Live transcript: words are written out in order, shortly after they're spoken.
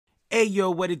Hey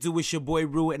yo, what it do? It's your boy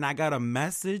Rue, and I got a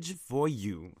message for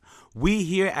you. We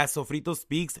here at Sofrito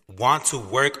Speaks want to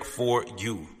work for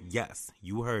you. Yes,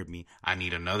 you heard me. I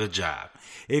need another job.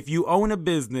 If you own a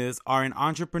business, are an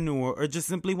entrepreneur, or just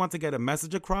simply want to get a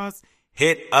message across,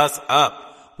 hit us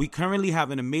up. We currently have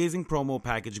an amazing promo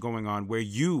package going on where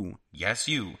you, yes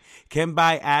you, can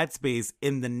buy ad space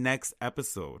in the next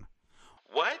episode.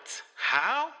 What?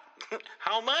 How?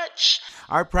 How much?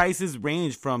 Our prices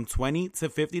range from $20 to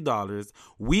 $50.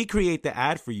 We create the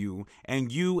ad for you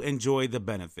and you enjoy the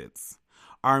benefits.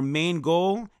 Our main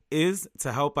goal is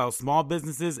to help out small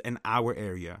businesses in our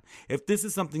area. If this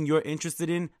is something you're interested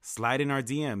in, slide in our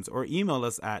DMs or email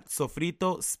us at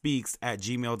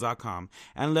sofritospeaks@gmail.com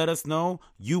and let us know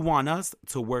you want us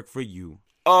to work for you.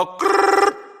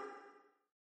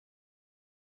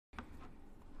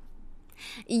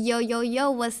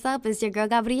 Yo, what's up? It's your girl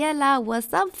Gabriela.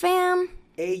 What's up, fam?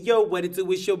 Hey yo, what it do?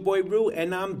 It's your boy Rue,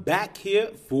 and I'm back here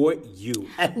for you.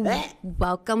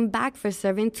 Welcome back for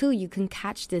Serving 2. You can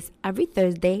catch this every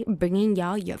Thursday, bringing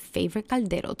y'all your favorite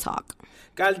Caldero talk.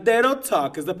 Caldero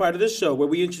Talk is the part of the show where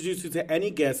we introduce you to any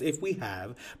guest if we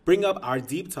have, bring up our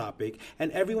deep topic,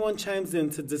 and everyone chimes in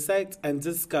to dissect and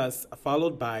discuss,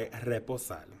 followed by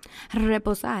Reposar.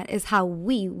 Reposar is how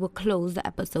we will close the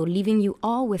episode, leaving you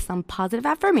all with some positive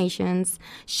affirmations,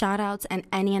 shout-outs, and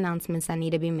any announcements that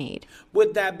need to be made.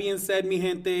 With that being said, mi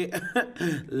gente,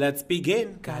 let's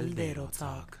begin Caldero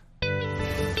Talk.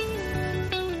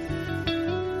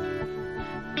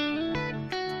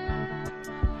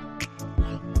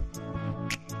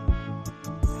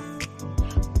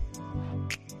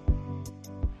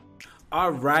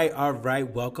 All right.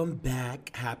 Welcome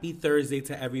back. Happy Thursday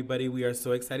to everybody. We are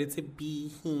so excited to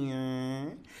be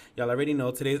here. Y'all already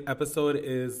know today's episode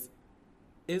is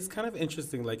kind of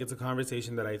interesting. Like, it's a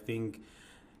conversation that I think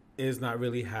is not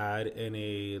really had in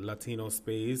a Latino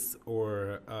space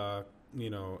or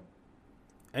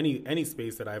any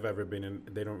space that I've ever been in.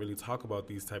 They don't really talk about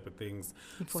these type of things.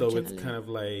 So it's kind of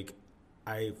like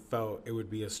I felt it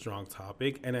would be a strong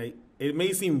topic, and it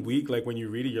may seem weak, like when you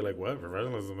read it, you're like, what,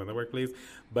 professionalism in the workplace?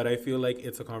 But I feel like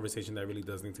it's a conversation that really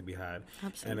does need to be had.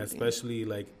 Absolutely. And especially,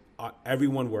 like,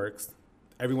 everyone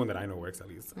that I know works, at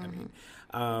least. Mm-hmm.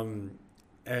 I mean,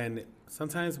 and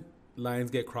sometimes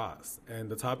lines get crossed, and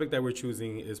the topic that we're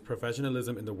choosing is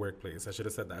professionalism in the workplace. I should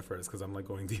have said that first because I'm like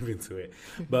going deep into it.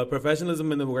 But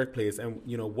professionalism in the workplace, and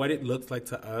what it looks like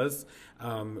to us.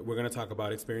 We're going to talk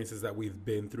about experiences that we've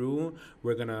been through.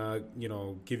 We're going to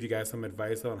give you guys some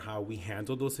advice on how we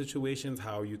handle those situations,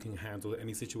 how you can handle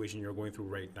any situation you're going through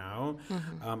right now.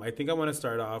 Mm-hmm. I think I want to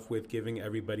start off with giving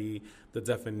everybody the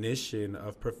definition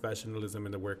of professionalism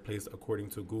in the workplace according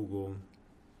to Google.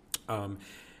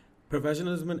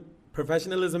 Professionalism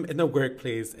in the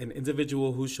workplace, an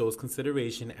individual who shows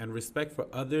consideration and respect for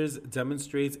others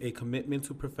demonstrates a commitment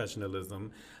to professionalism.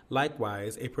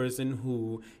 Likewise, a person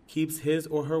who keeps his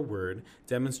or her word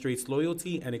demonstrates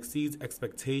loyalty and exceeds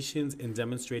expectations in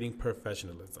demonstrating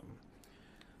professionalism.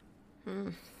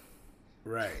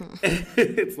 Right.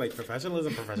 It's like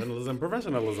professionalism, and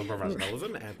professionalism.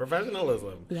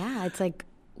 Yeah, it's like,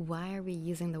 why are we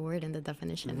using the word in the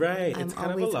definition? Right. It's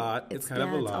kind of a lot. It's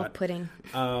off-putting.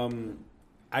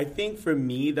 I think for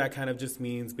me, that kind of just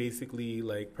means basically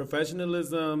like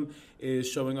professionalism is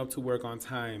showing up to work on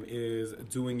time, is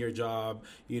doing your job,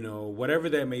 whatever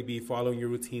that may be, following your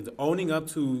routines, owning up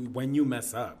to when you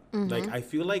mess up. Mm-hmm. Like, I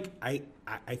feel like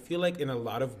in a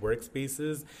lot of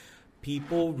workspaces,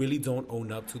 people really don't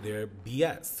own up to their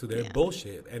BS, to their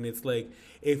bullshit. And it's like,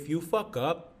 if you fuck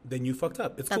up, then you fucked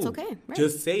up. That's cool. Okay. Right.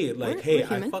 Just say it. Like, hey,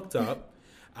 I fucked up.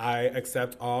 I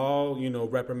accept all,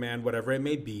 reprimand, whatever it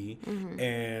may be. Mm-hmm.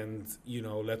 And,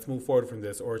 let's move forward from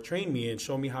this. Or train me and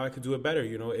show me how I could do it better.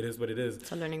 It is what it is.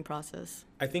 It's a learning process.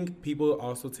 I think people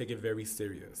also take it very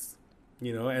serious.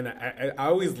 And I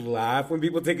always laugh when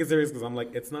people take it serious because I'm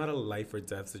like, it's not a life or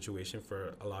death situation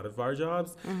for a lot of our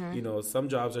jobs. Mm-hmm. Some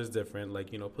jobs are different,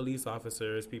 like, police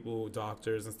officers, people,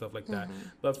 doctors and stuff like that. Mm-hmm.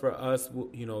 But for us,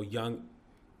 young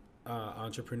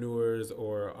entrepreneurs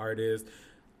or artists,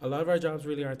 a lot of our jobs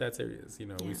really aren't that serious.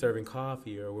 We're serving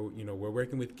coffee or we're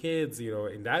working with kids,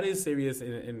 and that is serious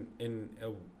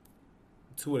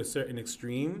to a certain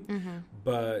extreme. Mm-hmm.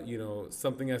 But,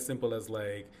 something as simple as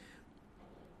like,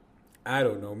 I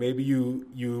don't know, maybe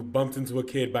you bumped into a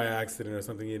kid by accident or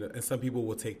something, and some people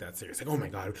will take that serious. Like, oh my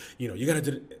God, you gotta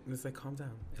do it. And it's like, calm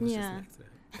down. It was just an accident.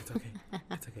 It's okay.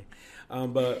 It's okay.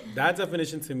 But that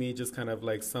definition to me just kind of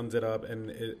like sums it up. And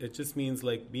it just means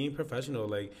like being professional,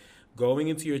 like going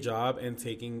into your job and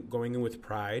going in with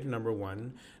pride, number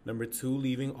one. Number two,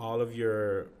 leaving all of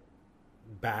your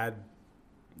bad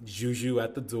juju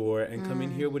at the door and come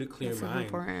in here with a clear mind.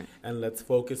 Important. And let's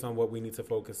focus on what we need to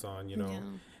focus on, you know.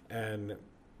 Yeah. And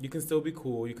you can still be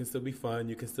cool, you can still be fun,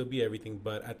 you can still be everything,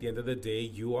 but at the end of the day,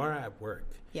 you are at work.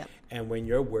 Yep. And when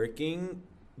you're working,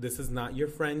 this is not your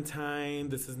friend time.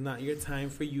 This is not your time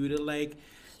for you to, like,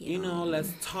 you know,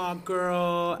 let's talk,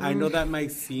 girl. I know that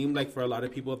might seem like for a lot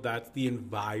of people that's the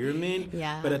environment.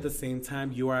 Yeah. But at the same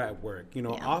time, you are at work. You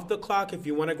know, Yeah. off the clock, if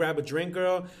you want to grab a drink,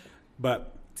 girl.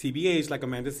 But TBH, like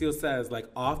Amanda Seales says, like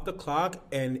off the clock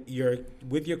and you're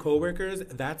with your coworkers,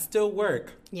 that's still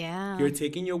work. Yeah. You're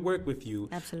taking your work with you.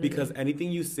 Absolutely. Because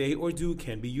anything you say or do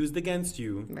can be used against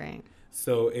you. Right.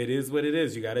 So it is what it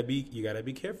is. You gotta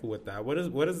be careful with that. What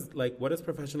does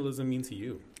professionalism mean to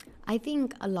you? I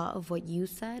think a lot of what you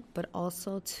said, but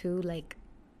also too, like,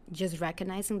 just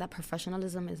recognizing that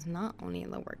professionalism is not only in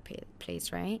the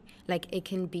workplace, right? Like, it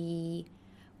can be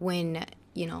when,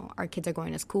 you know, our kids are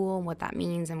going to school and what that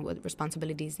means and what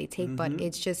responsibilities they take. But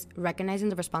it's just recognizing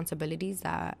the responsibilities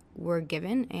that we're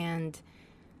given and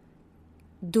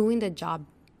doing the job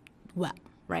well,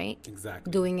 right?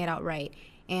 Exactly. Doing it outright.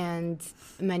 And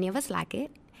many of us lack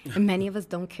it. And many of us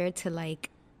don't care to,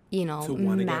 like, you know, To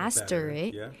wanna get master better.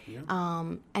 it.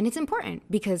 Yeah. And it's important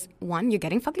because, one, you're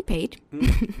getting fucking paid.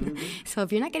 So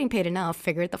if you're not getting paid enough,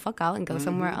 figure it the fuck out and go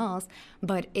somewhere else.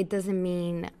 But it doesn't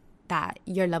mean that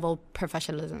your level of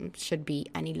professionalism should be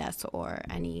any less or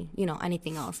any, you know,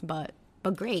 anything else but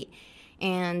great.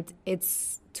 And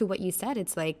it's to what you said,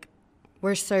 it's like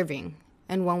we're serving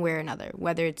in one way or another,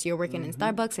 whether it's you're working in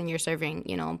Starbucks and you're serving,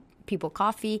 you know, people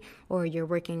coffee, or you're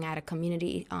working at a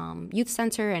community youth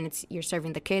center and you're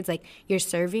serving the kids. Like, you're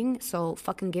serving, so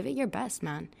fucking give it your best,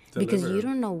 man. Because you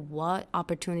don't know what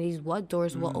opportunities, what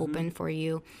doors will open for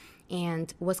you,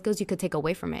 and what skills you could take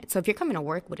away from it. So if you're coming to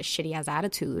work with a shitty ass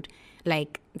attitude,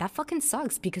 like, that fucking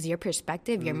sucks because your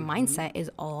perspective, your mindset is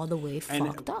all the way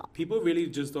fucked up. People really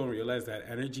just don't realize that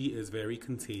energy is very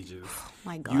contagious.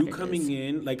 My God, you it coming is.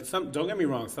 in, like, don't get me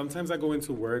wrong, sometimes I go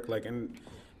into work, like, and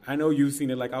I know you've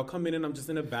seen it, like, I'll come in and I'm just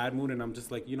in a bad mood and I'm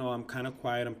just like, you know, I'm kind of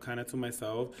quiet, I'm kind of to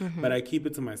myself, but I keep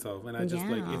it to myself. And I just,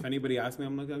 like, if anybody asks me,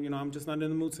 I'm like, you know, I'm just not in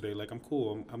the mood today. Like, I'm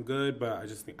cool, I'm good, but I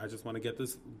just want to get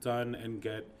this done and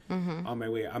get on my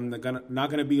way. I'm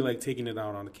not gonna be, like, taking it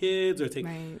out on the kids or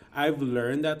Right. I've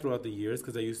learned that throughout the years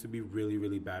because I used to be really,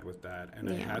 really bad with that. And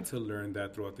I Yeah. had to learn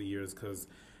that throughout the years because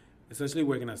especially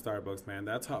working at Starbucks, man,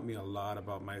 that taught me a lot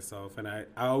about myself. And I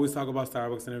always talk about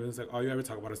Starbucks and everyone's like, oh, you ever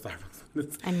talk about a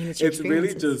Starbucks? I mean, it's your really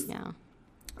experiences. just,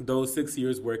 those 6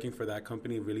 years working for that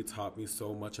company really taught me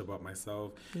so much about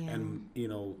myself. Yeah. And, you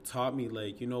know, taught me,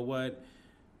 like, you know what?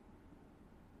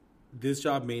 This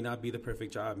job may not be the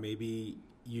perfect job. Maybe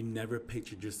you never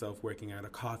pictured yourself working at a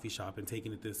coffee shop and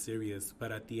taking it this serious.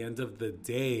 But at the end of the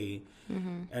day,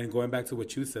 and going back to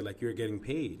what you said, like, you're getting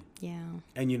paid. Yeah.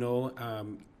 And, you know,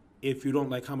 if you don't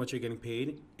like how much you're getting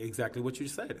paid, exactly what you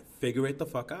said, figure it the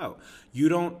fuck out. You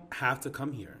don't have to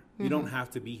come here. You don't have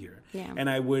to be here. Yeah. And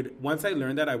once I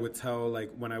learned that, I would tell,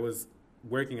 like, when I was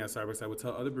working at Starbucks, I would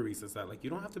tell other baristas that, like, you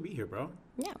don't have to be here, bro.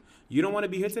 Yeah. You don't want to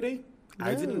be here today? No.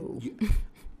 I didn't.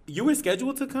 You were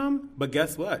scheduled to come, but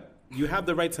guess what? You have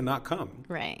the right to not come.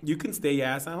 Right. You can stay your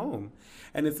ass at home.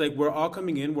 And it's like, we're all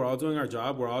coming in, we're all doing our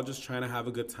job, we're all just trying to have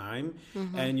a good time.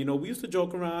 And, you know, we used to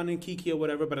joke around and kiki or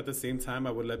whatever, but at the same time,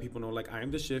 I would let people know, like, I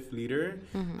am the shift leader.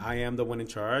 I am the one in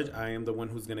charge. I am the one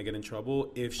who's going to get in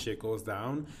trouble if shit goes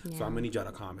down. So I'm going to need y'all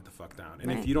to calm it the fuck down.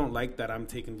 And if you don't like that I'm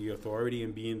taking the authority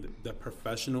and being the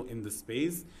professional in the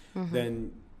space,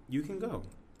 then you can go.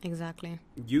 Exactly.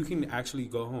 You can actually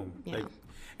go home. Yeah. Like,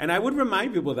 and I would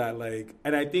remind people that, like,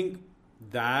 and I think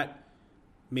that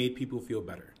made people feel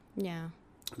better. Yeah.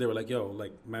 They were like, yo,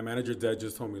 like, my manager dad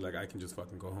just told me, like, I can just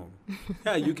fucking go home.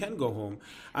 Yeah, you can go home.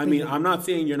 I mean, I'm not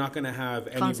saying you're not going to have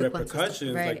any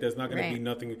repercussions. Right, like, there's not going to right. be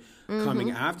nothing coming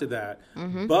after that.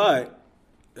 But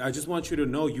I just want you to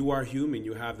know you are human.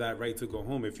 You have that right to go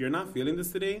home. If you're not feeling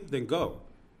this today, then go.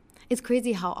 It's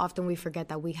crazy how often we forget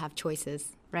that we have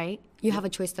choices, right? You have a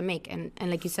choice to make. And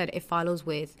like you said, it follows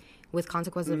with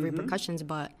consequences and repercussions,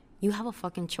 but you have a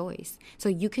fucking choice. So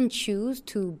you can choose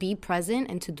to be present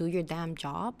and to do your damn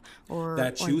job or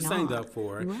that you signed up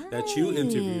for, that you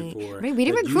interviewed for. Right, we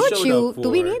didn't that recruit you. for. Do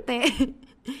we need that?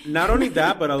 Not only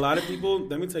that, but a lot of people,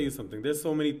 let me tell you something. There's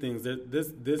so many things.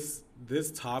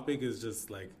 This topic is just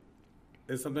like,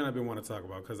 it's something I've been wanting to talk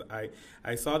about because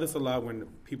I saw this a lot when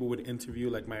people would interview.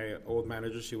 Like, my old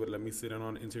manager, she would let me sit in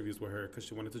on interviews with her because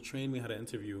she wanted to train me how to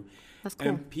interview. That's cool.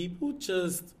 And people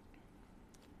just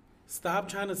stop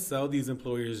trying to sell these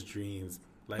employers' dreams.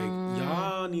 Like,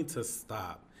 y'all need to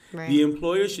stop. Right. The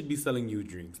employer should be selling you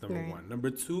dreams, number Right. one.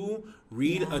 Number two,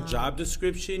 read a job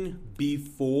description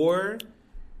before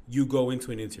you go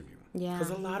into an interview. Yeah. Because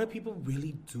a lot of people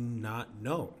really do not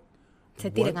know Se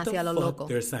tiran what the hacia lo fuck loco.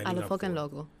 they're signing A lo up fucking for.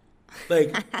 loco.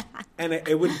 Like, and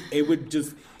it would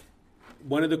just,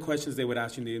 one of the questions they would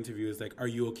ask you in the interview is like, are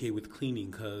you okay with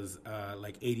cleaning? Because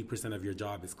like 80% of your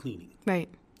job is cleaning. Right.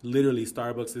 Literally,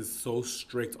 Starbucks is so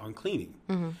strict on cleaning.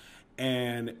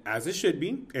 And as it should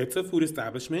be, it's a food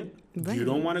establishment. Right. You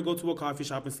don't want to go to a coffee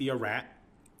shop and see a rat.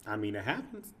 I mean, it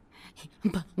happens.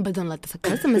 But don't let the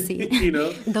customer see it. You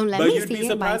know? Don't let but me you'd see be it.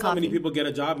 surprised how many coffee. people get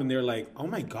a job and they're like, oh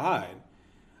my God,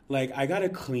 like, I got to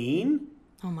clean?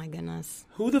 Oh my goodness.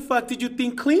 Who the fuck did you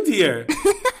think cleaned here?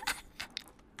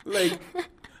 Like,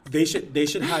 they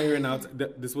should hire an outside.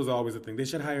 This was always a thing. They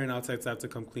should hire an outside staff to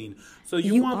come clean. So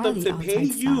you want are them the to pay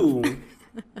outside you,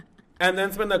 and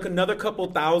then spend like another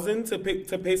couple thousand to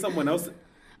pay someone else.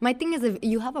 My thing is, if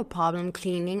you have a problem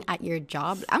cleaning at your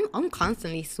job, I'm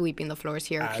constantly sweeping the floors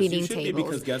here, As cleaning you should tables. be,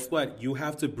 because guess what? You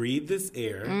have to breathe this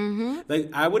air.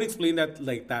 Like, I would explain that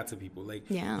like that to people. Like,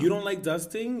 Yeah. you don't like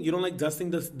dusting. You don't like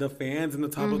dusting the fans and the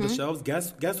top of the shelves.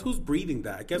 Guess who's breathing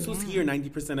that? Guess who's here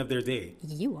 90% of their day?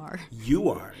 You are. You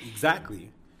are, exactly.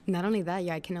 Not only that,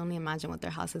 yeah, I can only imagine what their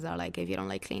houses are like if you don't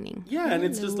like cleaning. Yeah, and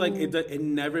it's just like it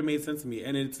never made sense to me.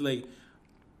 And it's like,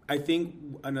 I think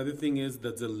another thing is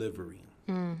the delivery.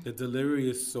 The delivery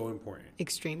is so important.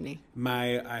 Extremely.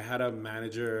 I had a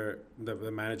manager, the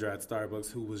manager at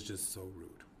Starbucks, who was just so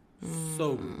rude.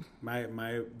 So rude.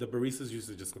 The baristas used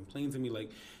to just complain to me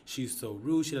like, she's so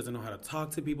rude, she doesn't know how to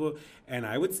talk to people. And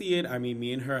I would see it. I mean,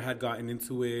 me and her had gotten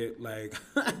into it like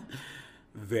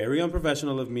very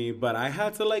unprofessional of me, but I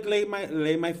had to like lay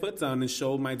my foot down and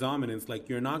show my dominance. Like,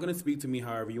 you're not gonna speak to me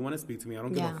however you want to speak to me. I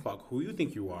don't give a fuck who you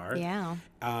think you are. Yeah.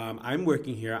 I'm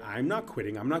working here. I'm not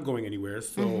quitting. I'm not going anywhere.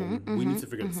 So we need to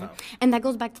figure this out. And that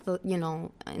goes back to the,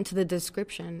 into the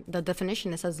description, the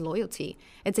definition. It says loyalty.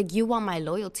 It's like, you want my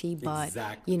loyalty, but,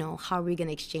 Exactly. how are we going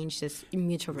to exchange this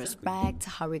mutual respect?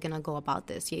 How are we going to go about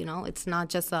this? It's not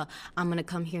just I'm going to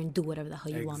come here and do whatever the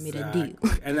hell you want me to do.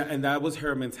 And that was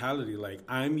her mentality. Like,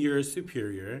 I'm your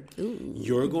superior. Ooh.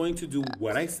 You're going to do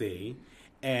what I say.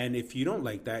 And if you don't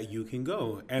like that, you can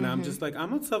go. And I'm just like,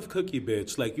 I'm a tough cookie,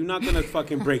 bitch. Like, you're not going to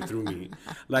fucking break through me.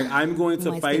 Like, I'm going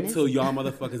to fight till y'all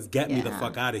motherfuckers get me the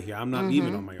fuck out of here. I'm not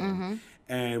leaving on my own.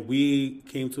 And we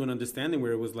came to an understanding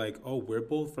where it was like, oh, we're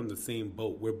both from the same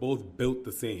boat. We're both built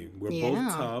the same. We're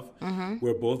both tough.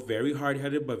 We're both very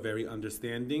hard-headed, but very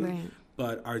understanding. Right.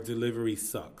 But our delivery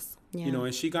sucks. Yeah.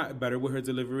 And she got better with her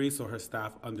delivery, so her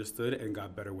staff understood and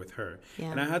got better with her.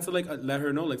 Yeah. And I had to let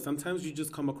her know, like, sometimes you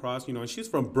just come across, and she's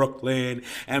from Brooklyn,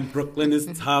 and Brooklyn is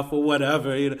tough or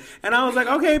whatever. And I was like,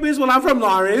 okay, bitch, well, I'm from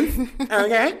Lawrence,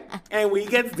 okay? And we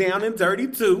get down and dirty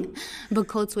too. But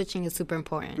code switching is super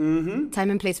important. Time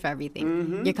and place for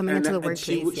everything. You're coming into the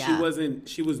workplace.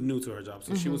 She was new to her job,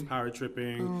 so she was power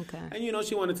tripping. Oh, okay. And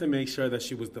she wanted to make sure that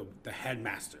she was the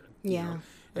headmaster. Yeah.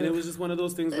 And it was just one of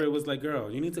those things where it was like, girl,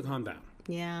 you need to calm down.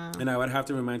 Yeah. And I would have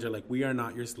to remind her, like, we are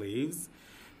not your slaves.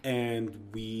 And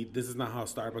this is not how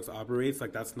Starbucks operates.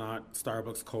 Like, that's not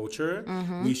Starbucks culture.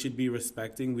 We should be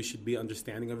respecting. We should be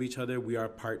understanding of each other. We are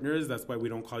partners. That's why we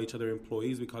don't call each other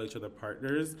employees. We call each other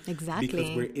partners. Exactly.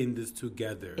 Because we're in this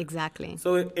together. Exactly.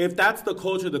 So if that's the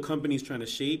culture the company's trying to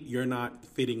shape, you're not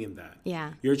fitting in that.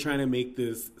 Yeah. You're trying to make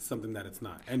this something that it's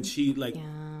not. And she, like,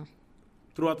 Yeah.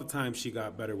 throughout the time, she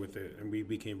got better with it. And we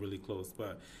became really close.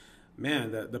 But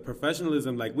man, the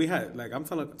professionalism, like, we had, like, I'm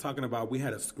talking about, we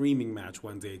had a screaming match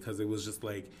one day because it was just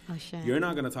like, Oh, shit. you're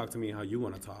not going to talk to me how you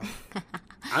want to talk.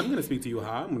 I'm going to speak to you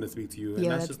how I'm going to speak to you. And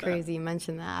That's just crazy. You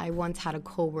mentioned that. I once had a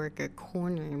coworker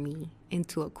corner me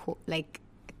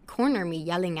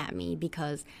yelling at me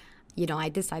because, I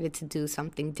decided to do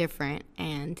something different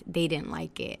and they didn't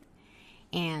like it.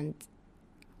 And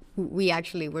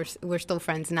we're still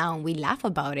friends now and we laugh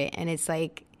about it. And it's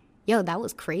like, yo, that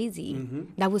was crazy.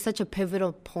 That was such a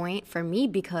pivotal point for me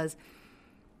because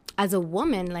as a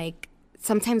woman, like,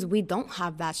 sometimes we don't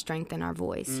have that strength in our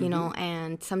voice,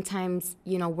 and sometimes,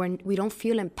 we don't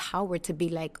feel empowered to be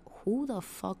like, who the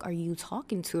fuck are you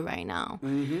talking to right now?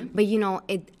 But,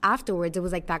 afterwards, it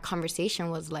was like that conversation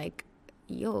was like,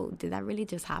 yo, did that really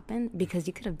just happen? Because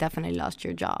you could have definitely lost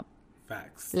your job.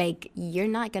 Facts. Like, you're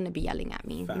not going to be yelling at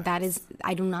me. Facts.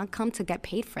 I do not come to get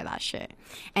paid for that shit.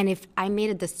 And if I made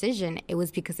a decision, it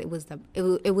was because it was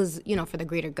for the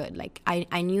greater good. Like,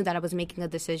 I knew that I was making a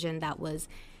decision that was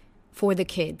for the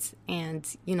kids. And,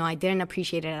 I didn't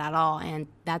appreciate it at all. And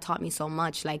that taught me so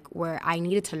much, like, where I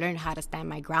needed to learn how to stand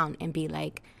my ground and be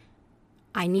like,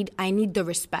 I need the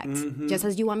respect. Just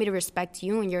as you want me to respect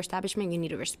you and your establishment, you need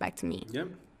to respect me. Yep.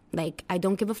 Like, I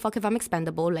don't give a fuck if I'm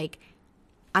expendable. Like,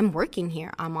 I'm working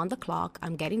here. I'm on the clock.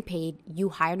 I'm getting paid. You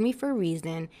hired me for a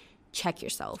reason. Check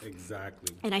yourself.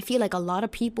 Exactly. And I feel like a lot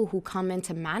of people who come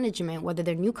into management, whether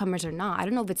they're newcomers or not, I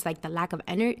don't know if it's like the lack of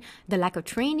the lack of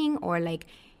training, or like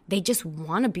they just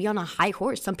want to be on a high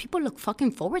horse. Some people look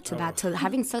fucking forward to that, to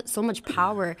having so much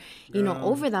power, you know,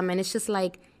 over them. And it's just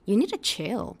like, you need to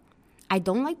chill. I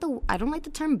don't like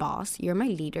the term boss. You're my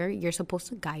leader. You're supposed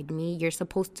to guide me. You're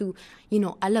supposed to, you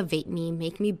know, elevate me,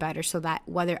 make me better, so that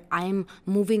whether I'm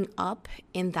moving up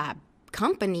in that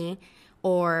company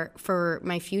or for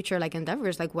my future, like,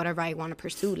 endeavors, like, whatever I want to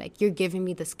pursue, like, you're giving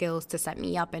me the skills to set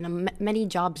me up. And many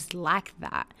jobs lack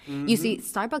that. Mm-hmm. You see,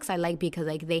 Starbucks I like because,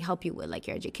 like, they help you with, like,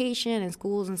 your education and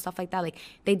schools and stuff like that. Like,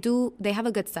 they have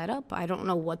a good setup. I don't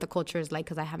know what the culture is like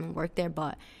because I haven't worked there,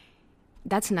 but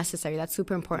that's necessary. That's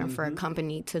super important for a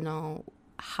company to know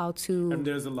how to and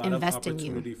there's a lot invest of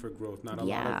opportunity for growth. Not a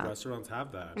lot of restaurants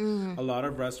have that. A lot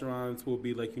of restaurants will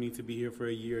be like, you need to be here for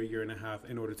a year and a half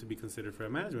in order to be considered for a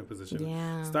management position.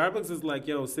 Starbucks is like,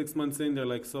 yo, 6 months in, they're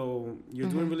like, so you're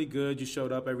doing really good. You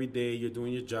showed up every day. You're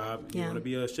doing your job. You want to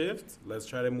be a shift? Let's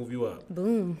try to move you up.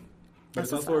 Boom. But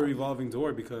it's also a revolving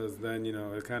door, because then, you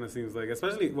know, it kind of seems like,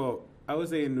 especially, well, I would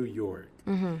say in New York,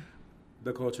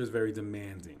 the culture is very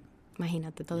demanding.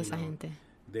 Imagínate toda esa gente.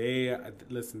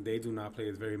 They do not play.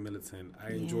 It's very militant.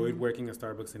 I enjoyed working at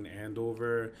Starbucks in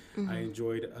Andover. I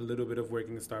enjoyed a little bit of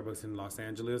working at Starbucks in Los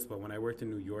Angeles. But when I worked in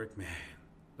New York, man,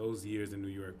 those years in New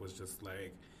York was just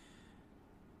like,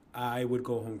 I would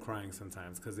go home crying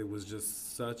sometimes, because it was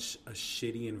just such a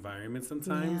shitty environment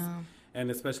sometimes. Yeah.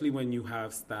 And especially when you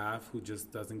have staff who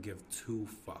just doesn't give two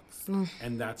fucks.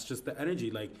 And that's just the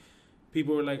energy. Like,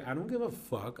 people were like, I don't give a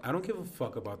fuck. I don't give a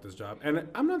fuck about this job. And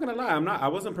I'm not going to lie. I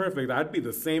wasn't perfect. I'd be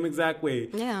the same exact way.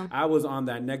 Yeah. I was on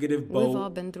that negative boat. We've all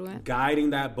been through it. Guiding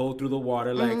that boat through the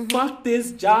water. Like, fuck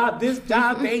this job. This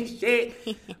job ain't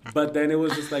shit. But then it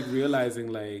was just like realizing,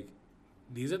 like,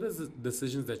 these are the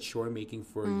decisions that you're making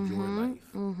for your life.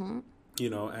 You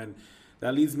know, and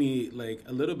that leads me like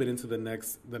a little bit into the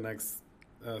next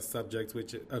subject,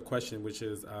 question, which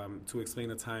is to explain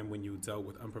a time when you dealt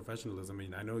with unprofessionalism. I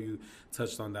mean, I know you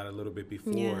touched on that a little bit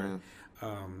before.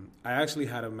 Yeah. I actually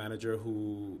had a manager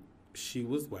who, she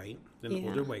was white, an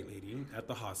older white lady at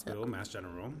the hospital, Mass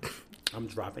General. I'm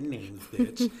dropping names,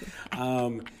 bitch.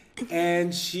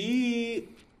 And she,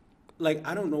 like,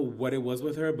 I don't know what it was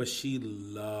with her, but she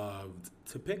loved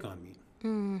to pick on me.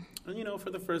 And, you know, for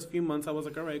the first few months, I was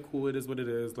like, all right, cool, it is what it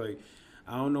is. Like,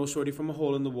 I don't know shorty from a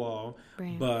hole in the wall.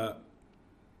 Right. But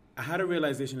I had a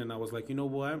realization, and I was like, you know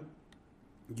what?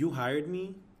 You hired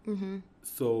me,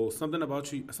 so something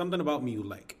about me you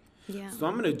like. Yeah. So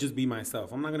I'm going to just be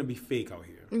myself. I'm not going to be fake out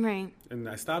here. Right. And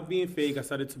I stopped being fake. I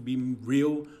started to be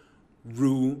real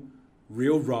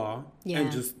raw. Yeah.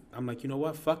 And just, I'm like, you know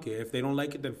what? Fuck it. If they don't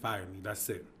like it, then fire me. That's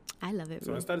it. I love it.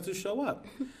 So I started to show up.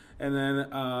 And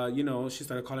then, you know, she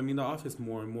started calling me in the office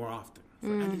more and more often for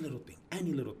any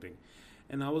little thing.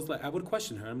 And I was like, I would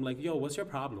question her. I'm like, yo, what's your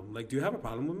problem? Like, do you have a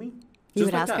problem with me? You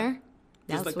would ask her?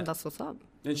 That's what's up.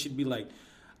 And she'd be like,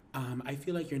 I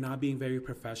feel like you're not being very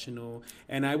professional.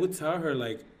 And I would tell her,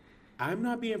 like, I'm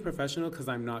not being professional because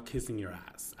I'm not kissing your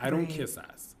ass. I don't kiss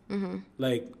ass.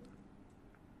 Like,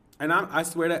 and I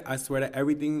swear that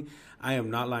everything, I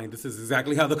am not lying. This is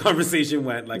exactly how the conversation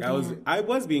went. Like, I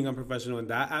was being unprofessional in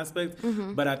that aspect,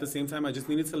 but at the same time, I just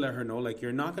needed to let her know, like,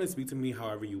 you're not going to speak to me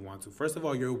however you want to. First of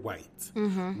all, you're white.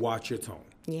 Watch your tone.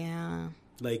 Yeah.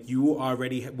 Like, we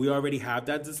already have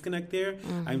that disconnect there.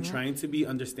 I'm trying to be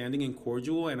understanding and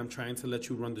cordial, and I'm trying to let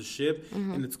you run the ship.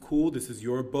 And it's cool. This is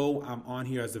your boat. I'm on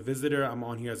here as a visitor. I'm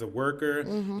on here as a worker.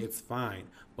 It's fine.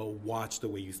 But watch the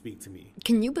way you speak to me.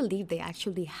 Can you believe they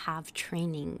actually have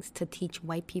trainings to teach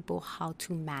white people how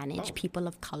to manage people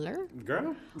of color?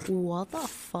 Girl. What the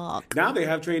fuck? Now they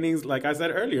have trainings, like I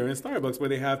said earlier, in Starbucks, where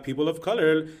they have people of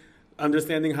color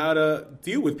understanding how to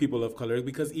deal with people of color,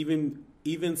 because even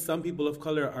some people of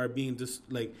color are being just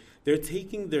like, they're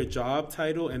taking their job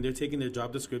title and they're taking their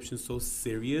job description so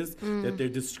serious that they're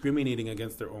discriminating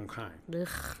against their own kind. Ugh.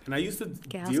 And I used to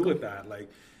deal with that. Like,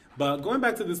 but going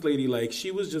back to this lady, like,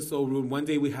 she was just so rude. One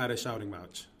day we had a shouting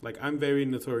match. Like, I'm very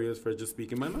notorious for just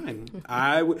speaking my mind.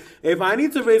 If I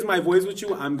need to raise my voice with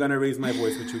you, I'm gonna raise my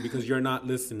voice with you, because you're not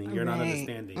listening, you're not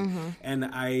understanding. And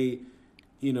I,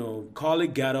 you know, call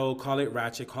it ghetto, call it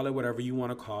ratchet, call it whatever you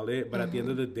want to call it. But at the end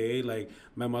of the day, like,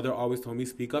 my mother always told me,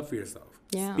 speak up for yourself.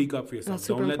 Yeah. Speak up for yourself.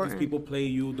 Don't let these people play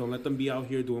you. Don't let them be out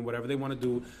here doing whatever they want to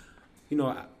do. You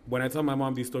know, when I tell my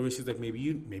mom these stories, she's like, maybe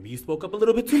you spoke up a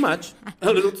little bit too much,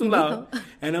 a little too loud.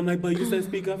 And I'm like, but you said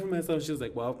speak up for myself. She was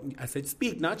like, well, I said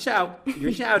speak, not shout.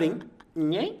 You're shouting.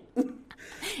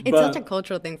 It's such a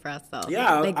cultural thing for us, though.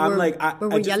 Yeah, we're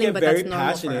I just yelling, get but very that's normal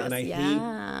passionate, for us. and I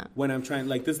hate when I'm trying.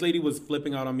 Like, this lady was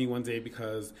flipping out on me one day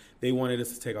because they wanted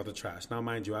us to take out the trash. Now,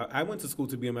 mind you, I went to school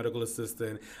to be a medical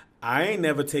assistant. I ain't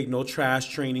never take no trash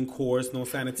training course, no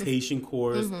sanitation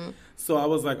course. So I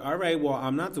was like, all right, well,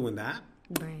 I'm not doing that.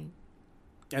 Right.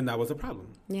 And that was a problem.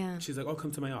 Yeah. She's like, oh,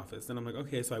 come to my office. And I'm like,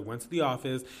 okay. So I went to the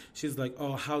office. She's like,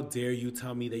 oh, how dare you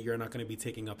tell me that you're not going to be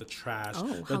taking out the trash. Oh,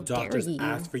 the how doctors dare you.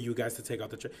 asked for you guys to take out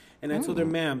the trash. And I told her,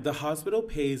 ma'am, the hospital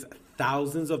pays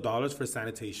thousands of dollars for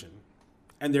sanitation.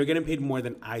 And they're getting paid more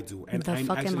than I do. And The I'm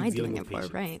fuck actually am I dealing doing with it for?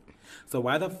 patients. Right. So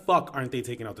why the fuck aren't they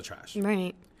taking out the trash?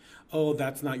 Right. Oh,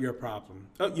 that's not your problem.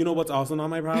 Oh, you know what's also not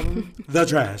my problem? The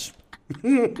trash.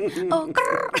 Oh,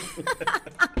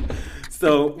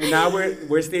 So now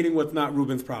we're stating what's not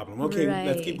Ruben's problem. Okay,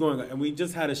 let's Right. keep going. And we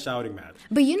just had a shouting match.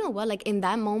 But you know what? Like, in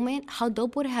that moment, how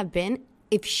dope would it have been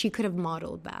if she could have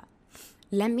modeled that?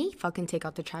 Let me fucking take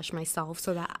out the trash myself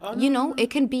so that, it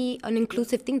can be an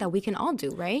inclusive thing that we can all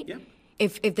do, right? Yeah.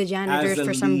 If the janitors, As a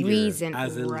for some leader, reason,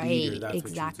 as a right, leader, that's what you do.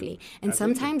 exactly. And As a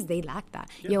leader. sometimes they lack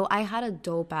that. Yo, I had a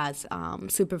dope ass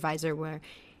supervisor where,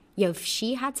 if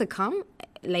she had to come,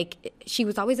 like, she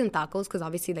was always in tacos because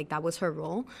obviously, like, that was her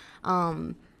role.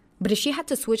 But if she had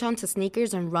to switch on to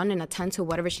sneakers and run and attend to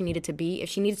whatever she needed to be, if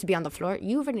she needed to be on the floor,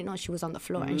 you already know she was on the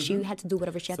floor and she had to do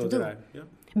whatever she had So to did do. I. Yeah.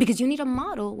 Because you need a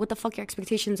model what the fuck your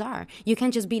expectations are. You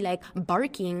can't just be like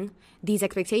barking these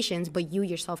expectations, but you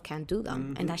yourself can't do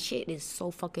them. And that shit is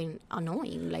so fucking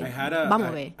annoying. Like, I had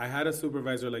a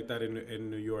supervisor like that in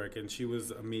New York, and she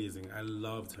was amazing. I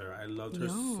loved her. I loved her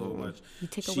so much. You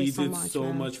take She away so did much, so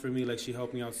man. much for me. Like, she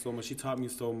helped me out so much. She taught me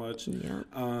so much. Yeah.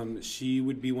 She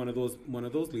would be one of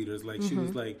those leaders. Like, she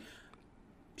was like,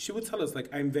 she would tell us,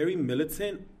 like, I'm very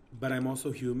militant, but I'm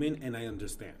also human, and I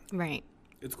understand. Right.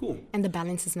 It's cool. And the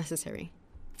balance is necessary.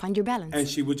 Find your balance. And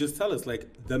she would just tell us, like,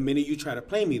 the minute you try to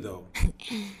play me, though,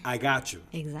 I got you.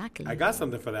 Exactly. I got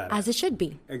something for that. As it should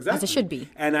be. Exactly. As it should be.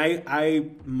 And I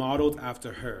modeled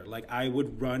after her. Like, I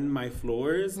would run my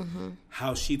floors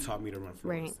how she taught me to run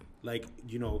floors. Right. Like,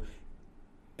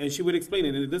 and she would explain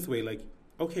it in this way, like,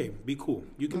 okay, be cool.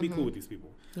 You can be cool with these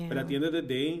people. Yeah. But at the end of the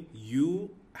day,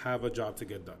 you have a job to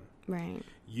get done. Right.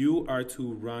 You are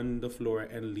to run the floor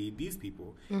and lead these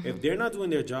people. If they're not doing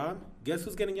their job, guess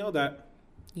who's getting yelled at?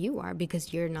 You are,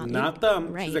 because you're not Not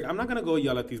them. Right. She's like, I'm not going to go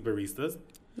yell at these baristas.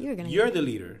 You're the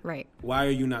leader. Right. Why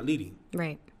are you not leading?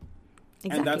 Right.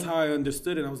 Exactly. And that's how I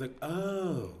understood it. I was like,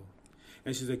 oh.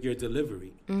 And she's like, your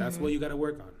delivery. That's what you got to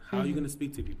work on. How are you going to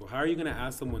speak to people? How are you going to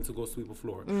ask someone to go sweep a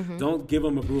floor? Don't give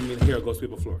them a broom and here, go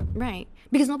sweep a floor. Right.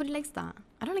 Because nobody likes that.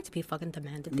 I don't like to be fucking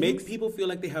demanded. Make people feel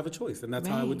like they have a choice. And that's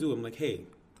how I would do. I'm like, hey.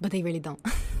 But they really don't.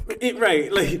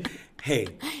 Right. Like, hey.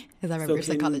 Is that reverse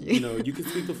psychology? You can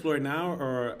sweep the floor now,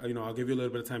 or, I'll give you a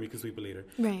little bit of time. You can sweep it later.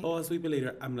 Right. Oh, I'll sweep it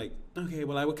later. I'm like, okay,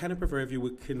 well, I would kind of prefer if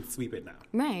you can sweep it now.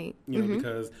 Right.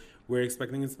 Because we're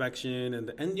expecting inspection,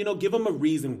 and give them a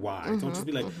reason why. Don't just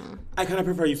be like, I kind of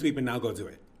prefer you sweep it now, go do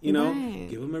it. Right.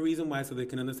 Give them a reason why so they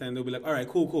can understand. They'll be like, all right,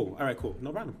 cool. All right, cool.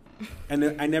 No problem.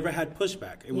 And I never had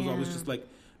pushback. It was always just like,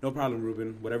 no problem,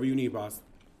 Ruben. Whatever you need, boss.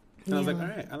 And I was like, all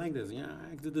right, I like this. Yeah,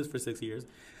 I did this for 6 years.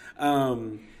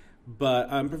 But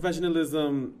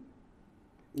professionalism,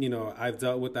 I've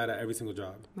dealt with that at every single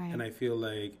job. Right. And I feel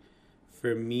like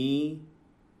for me,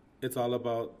 it's all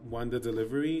about, one, the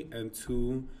delivery, and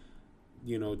two,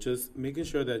 just making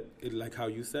sure that, like how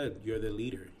you said, you're the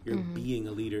leader. You're being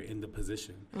a leader in the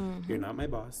position. You're not my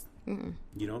boss.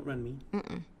 You don't run me.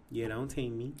 You don't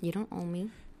tame me. You don't own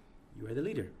me. You are the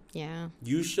leader. Yeah.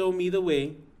 You show me the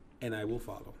way, and I will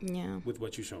follow. Yeah. With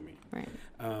what you show me. Right.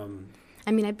 I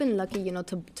mean, I've been lucky,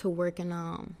 to work in.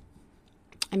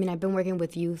 I've been working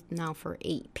with youth now for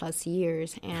 8+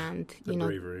 years, and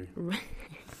bravery.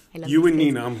 I love You these and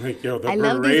kids. Nina, I'm like, yo, the I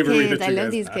love bravery these kids. that I you love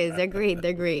guys these have. kids. They're great.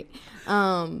 They're great.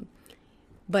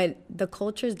 But the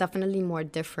culture is definitely more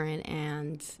different,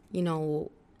 and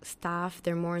staff,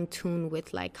 they're more in tune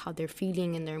with like how they're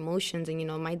feeling and their emotions.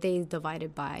 And my day is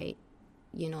divided by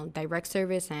direct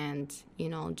service and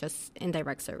just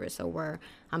indirect service. So where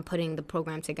I'm putting the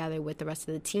program together with the rest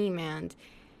of the team, and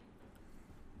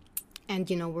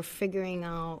we're figuring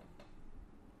out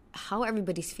how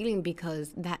everybody's feeling,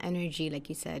 because that energy, like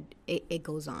you said, it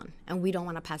goes on, and we don't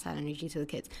want to pass that energy to the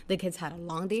kids. The kids had a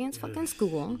long day in fucking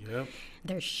school. Yep.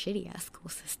 Their shitty ass school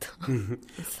system.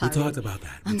 We talked about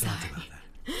that. I'm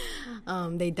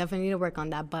sorry. They definitely need to work on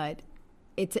that, but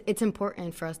it's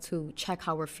important for us to check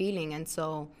how we're feeling. And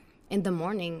so in the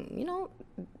morning,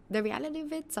 the reality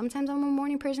of it, sometimes I'm a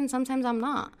morning person, sometimes I'm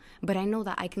not. But I know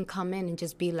that I can come in and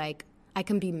just be like, I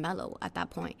can be mellow at that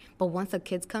point. But once the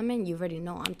kids come in, you already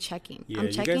know I'm checking. Yeah,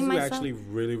 I'm checking you guys myself. are actually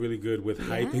really, really good with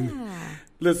hyping. Yeah.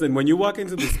 Listen, when you walk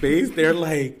into the space, they're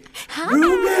like,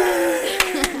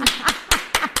 Ruben!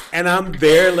 And I'm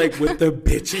there like with the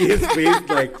bitchiest face,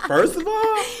 like, first of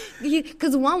all,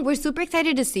 because one, we're super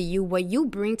excited to see you. What you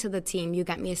bring to the team, you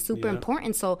got me, is super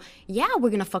important. So yeah,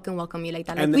 we're gonna fucking welcome you like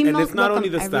that. Like, and it's not only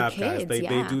the staff guys. They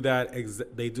do that.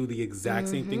 They do the exact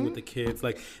same thing with the kids.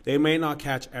 Like, they may not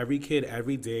catch every kid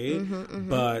every day,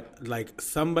 but like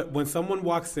when someone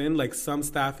walks in, like some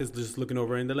staff is just looking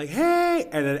over and they're like, hey,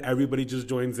 and then everybody just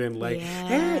joins in like,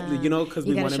 hey, you know, because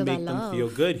we want to make them feel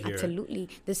good here. Absolutely,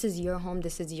 this is your home.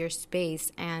 This is your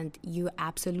space, and you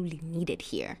absolutely need it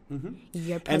here.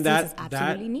 Your presence is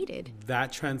absolutely needed.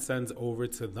 That transcends over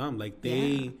to them. Like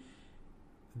they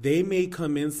may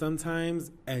come in sometimes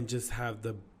and just have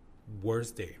the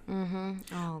worst day.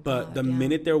 But the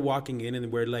minute they're walking in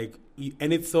and we're like,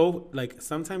 and it's so like,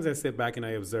 sometimes I sit back and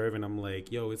I observe and I'm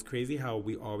like, yo, it's crazy how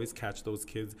we always catch those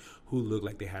kids who look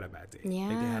like they had a bad day.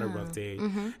 Like they had a rough day.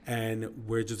 And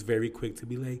we're just very quick to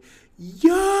be like,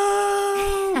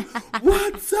 yo,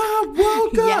 what's up?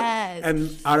 Welcome. Yes.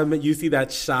 And out of it, you see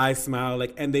that shy smile,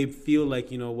 like, and they feel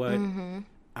like, you know what?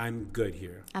 I'm good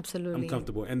here. Absolutely. I'm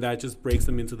comfortable. And that just breaks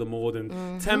them into the mold.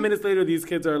 And 10 minutes later, these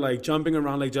kids are like jumping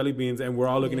around like jelly beans. And we're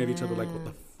all looking at each other like, what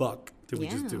the fuck did we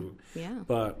just do? Yeah.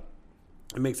 But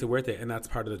it makes it worth it. And that's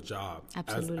part of the job.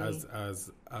 Absolutely.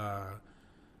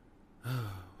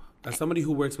 As somebody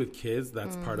who works with kids,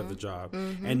 that's part of the job.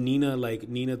 And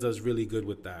Nina does really good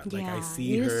with that. Like, I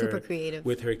see Nina's her super creative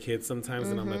with her kids sometimes,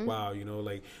 and I'm like, wow,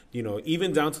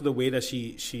 even down to the way that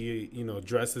she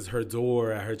dresses her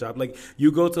door at her job. Like,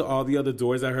 you go to all the other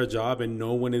doors at her job and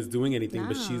no one is doing anything,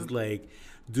 but she's like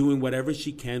doing whatever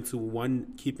she can to,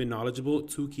 one, keep it knowledgeable,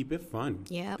 two, keep it fun.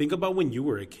 Yeah. Think about when you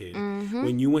were a kid,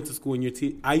 when you went to school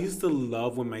and I used to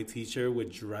love when my teacher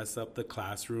would dress up the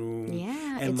classroom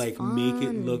and like fun. make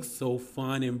it look so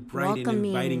fun and bright and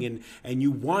inviting, and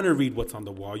you want to read what's on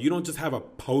the wall. You don't just have a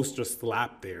poster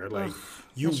slapped there. Like,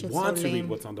 you want to read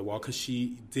what's on the wall, because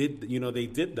she did, they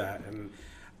did that. And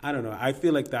I don't know. I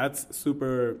feel like that's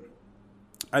super,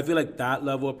 I feel like that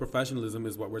level of professionalism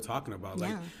is what we're talking about.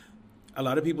 Like, a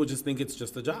lot of people just think it's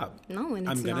just a job. No, and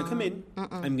I'm going to come in,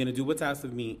 I'm going to do what's asked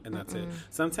of me, and that's it.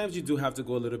 Sometimes you do have to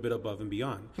go a little bit above and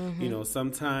beyond.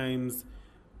 Sometimes,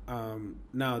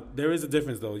 now, there is a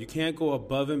difference, though. You can't go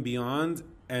above and beyond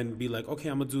and be like, okay,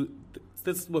 I'm going to do,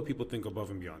 this is what people think above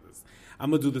and beyond is. I'm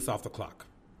going to do this off the clock.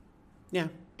 Yeah.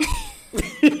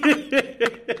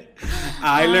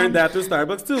 I learned that through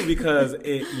Starbucks too, because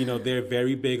they're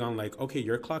very big on like, okay,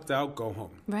 you're clocked out, go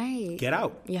home. Right. Get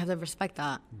out. You have to respect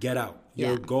that. Get out.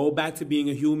 Go back to being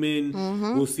a human.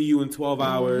 We'll see you in 12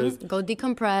 hours. Go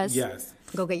decompress. Yes.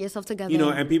 Go get yourself together.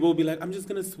 And people will be like, I'm just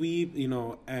gonna sweep,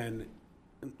 and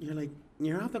you're like,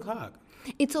 you're off the clock.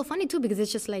 It's so funny too, because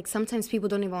it's just like sometimes people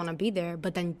don't even want to be there,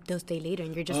 but then they'll stay later,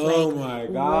 and you're just like, oh my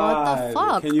God, what the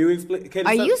fuck? Can you explain?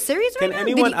 Are you serious right now? Can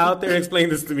anyone out there explain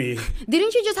this to me?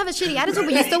 Didn't you just have a shitty attitude,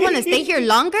 but you still want to stay here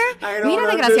longer? I don't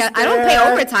understand. I don't pay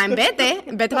overtime.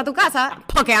 Vete pa tu casa,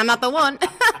 porque I'm not the one.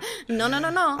 No.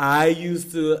 I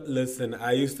used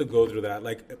to go through that.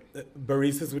 Like,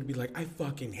 baristas would be like, I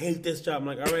fucking hate this job. I'm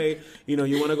like, all right, you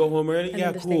want to go home early?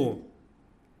 Yeah, cool.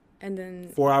 And then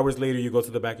 4 hours later, you go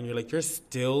to the back and you're like, you're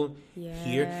still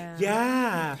here?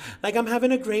 Yeah. Like, I'm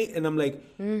having a great... And I'm like,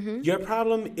 your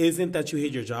problem isn't that you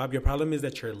hate your job. Your problem is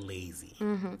that you're lazy.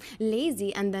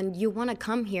 Lazy, and then you want to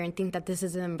come here and think that this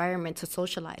is an environment to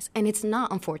socialize. And it's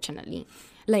not, unfortunately.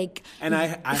 Like... And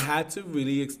I had to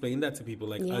really explain that to people.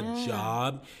 Like, a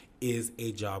job is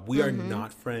a job. We are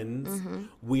not friends.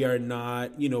 We are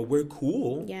not, we're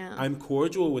cool. Yeah. I'm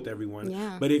cordial with everyone.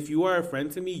 Yeah. But if you are a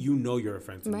friend to me, you're a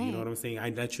friend to me. Right. You know what I'm saying?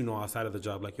 I let you know outside of the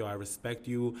job, like, yo, I respect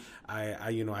you. I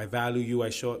value you. I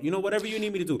show, whatever you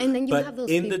need me to do. And then you have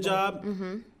those in people. The job,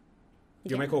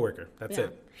 you're my coworker. That's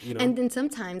it. And then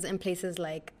sometimes in places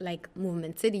like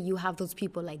Movement City, you have those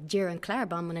people like Jira and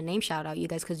Clarabelle. I'm going to name shout out you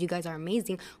guys because you guys are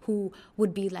amazing, who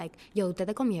would be like, yo,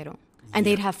 ¿ustedes comieron? And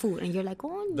they'd have food, and you're like,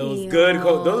 oh, those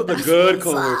are the good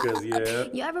coworkers,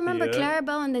 Yeah, I remember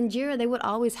Clarabelle and then Jira, they would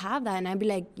always have that, and I'd be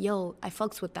like, yo, I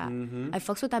fucks with that. I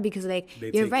fucks with that because, like,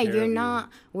 you're right,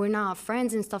 we're not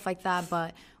friends and stuff like that,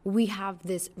 but we have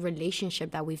this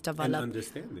relationship that we've developed. And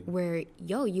understanding. Where,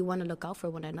 you want to look out for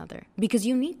one another because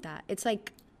you need that. It's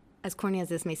like, as corny as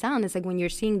this may sound, it's like when you're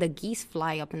seeing the geese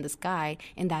fly up in the sky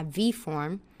in that V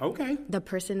form. Okay. The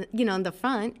person, in the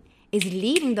front is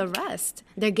leading the rest.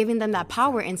 They're giving them that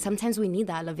power, and sometimes we need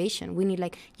that elevation. We need,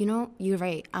 like, you're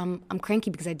right. I'm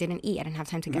cranky because I didn't eat. I didn't have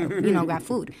time to get, grab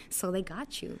food. So they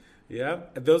got you. Yeah,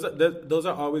 those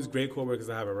are always great coworkers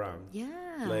to have around. Yeah,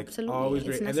 Like absolutely. always It's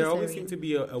great, and there always necessary. seems to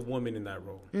be a woman in that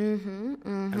role. And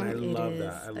And I love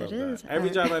that. I love that. is. Every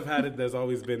job I've had, there's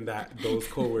always been those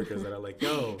coworkers that are like,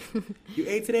 "Yo, you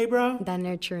ate today, bro?" That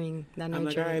nurturing. I'm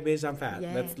like, "All right, bitch, I'm fat.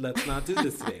 Yeah. Let's not do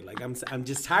this today. Like, I'm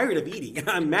just tired of eating.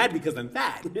 I'm mad because I'm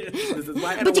fat. This is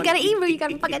why I don't But you want gotta to eat, bro. You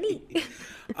gotta fucking eat.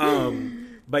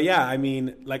 But yeah, I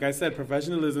mean, like I said,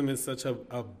 professionalism is such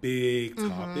a big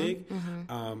topic.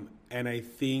 And I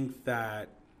think that,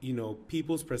 you know,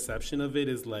 people's perception of it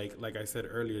is like I said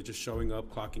earlier, just showing up,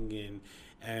 clocking in.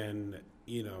 And,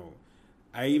 you know,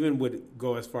 I even would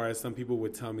go as far as some people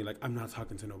would tell me, like, I'm not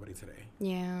talking to nobody today.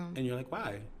 Yeah. And you're like,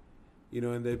 why? You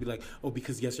know, and they'd be like, oh,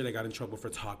 because yesterday I got in trouble for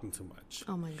talking too much.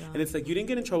 Oh my God. And it's like, you didn't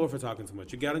get in trouble for talking too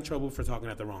much. You got in trouble for talking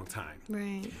at the wrong time.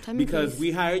 Right. Time and Because place.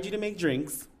 we hired you to make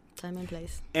drinks. Time and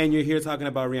place. And you're here talking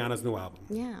about Rihanna's new album.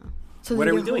 Yeah. So What then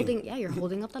are we you're doing? holding, you're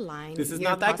holding up the line. This is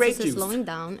Your not that process grape is juice. slowing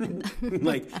down. And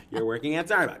Like, you're working at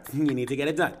Starbucks. You need to get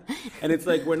it done. And it's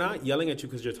like, we're not yelling at you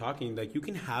because you're talking. Like, you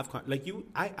can have,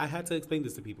 I had to explain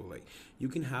this to people. Like, you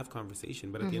can have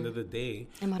conversation, but at the end of the day,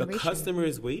 And the moderation. customer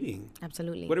is waiting.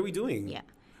 Absolutely. What are we doing? Yeah.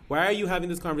 Why are you having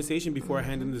this conversation before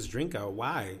handing this drink out?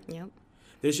 Why? Yep.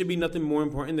 There should be nothing more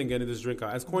important than getting this drink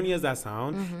out. As corny as that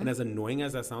sound and as annoying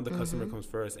as that sound, the customer comes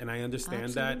first. And I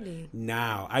understand Absolutely. that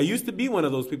now. I used to be one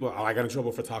of those people, oh, I got in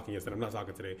trouble for talking yesterday. I'm not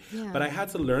talking today. Yeah. But I had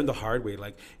to learn the hard way.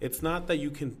 Like, it's not that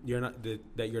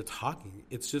that you're talking.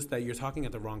 It's just that you're talking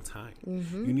at the wrong time.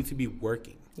 You need to be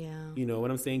working. Yeah. You know what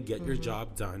I'm saying? Get your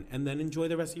job done and then enjoy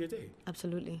the rest of your day.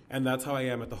 Absolutely. And that's how I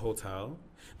am at the hotel.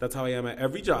 That's how I am at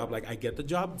every job. Like, I get the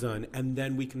job done, and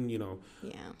then we can, you know,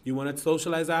 Yeah. you want to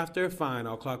socialize after? Fine,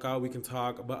 I'll clock out. We can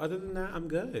talk. But other than that, I'm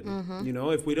good. You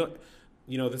know, if we don't,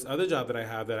 you know, this other job that I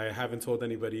have that I haven't told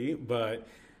anybody, but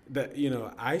that, you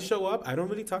know, I show up. I don't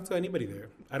really talk to anybody there.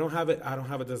 I don't have it. I don't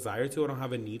have a desire to. I don't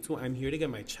have a need to. I'm here to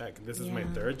get my check. This is my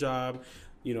Yeah. third job,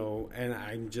 you know, and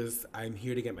I'm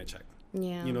here to get my check.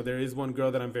 Yeah. You know, there is one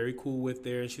girl that I'm very cool with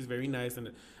there, and she's very nice.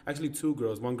 And actually, two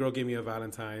girls. One girl gave me a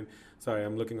Valentine. Sorry,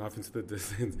 I'm looking off into the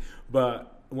distance.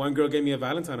 But one girl gave me a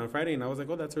Valentine on Friday, and I was like,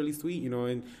 oh, that's really sweet, you know.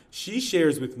 And she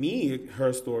shares with me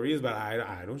her stories, but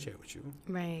I don't share with you.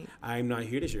 Right. I'm not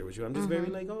here to share with you. I'm just very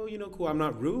like, oh, you know, cool. I'm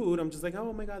not rude. I'm just like,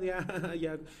 oh, my God, yeah,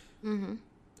 yeah.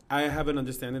 I have an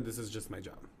understanding this is just my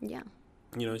job. Yeah.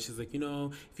 You know, and she's like, you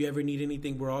know, if you ever need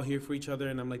anything, we're all here for each other.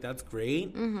 And I'm like, that's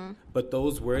great. But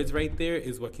those words right there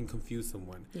is what can confuse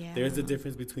someone. Yeah. There's a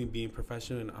difference between being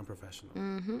professional and unprofessional.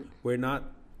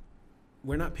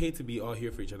 We're not paid to be all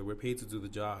here for each other. We're paid to do the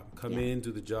job. Come in,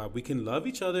 do the job. We can love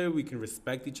each other. We can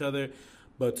respect each other.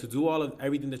 But to do all of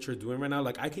everything that you're doing right now,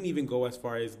 like, I can even go as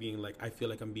far as being like, I feel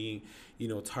like I'm being, you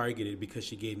know, targeted because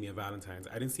she gave me a Valentine's.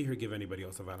 I didn't see her give anybody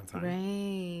else a Valentine.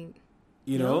 Right.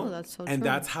 You No, know, that's so and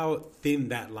true. that's how thin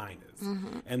that line is.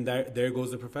 And there goes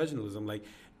the professionalism. Like,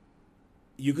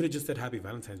 you could have just said Happy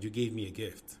Valentine's. You gave me a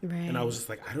gift, and I Right. was just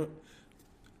like,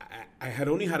 I had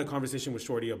only had a conversation with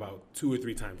Shorty about 2 or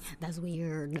 3 times. That's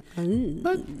weird.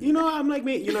 But you know, I'm like,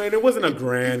 you know, and it wasn't a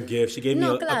grand gift. She gave me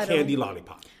No, a claro. candy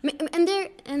lollipop.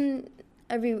 And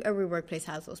every workplace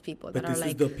has those people But that are this is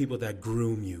like, the people that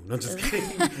groom you. No, I'm just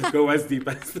kidding. Go as deep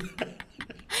as that.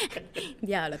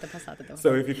 diablo, te pasaste. Te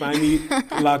So if you find me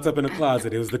locked up in a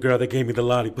closet, it was the girl that gave me the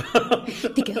lollipop.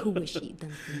 Think of who was she?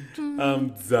 I'm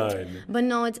done. But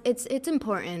no, it's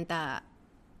important that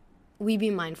we be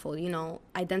mindful. You know,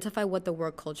 identify what the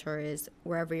work culture is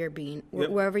wherever you're being, Yep.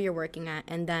 wherever you're working at,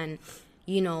 and then,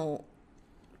 you know,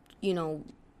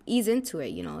 ease into it.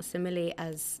 You know, assimilate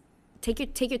as. Take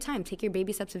your time. Take your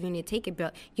baby steps if you need to take it,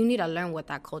 but you need to learn what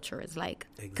that culture is like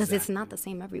because it's not the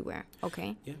same everywhere.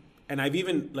 Okay. Yeah. And I've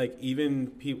even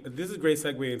people, this is a great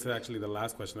segue into actually the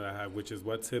last question that I have, which is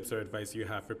what tips or advice do you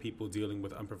have for people dealing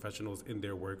with unprofessionals in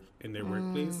their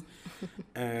workplace?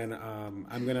 And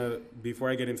I'm going to,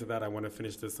 before I get into that, I want to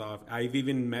finish this off. I've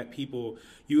even met people,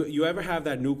 you ever have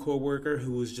that new coworker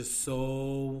who is just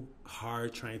so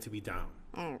hard trying to be down?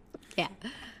 Yeah.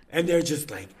 And they're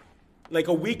just like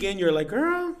a weekend, you're like,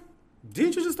 girl,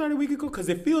 didn't you just start a week ago? Because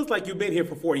it feels like you've been here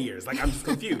for 4 years. Like, I'm just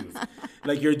confused.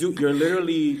 Like, you're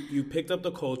literally, you picked up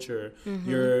the culture.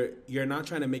 You're not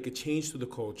trying to make a change to the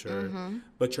culture,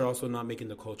 but you're also not making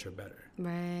the culture better.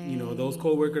 Right. You know, those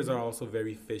coworkers are also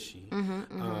very fishy.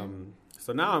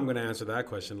 So now I'm going to answer that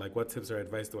question. Like, what tips or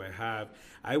advice do I have?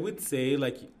 I would say,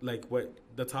 like what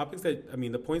the topics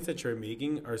the points that you're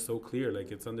making are so clear.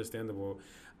 Like, it's understandable.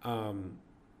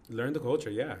 Learn the culture,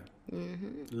 yeah.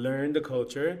 Learn the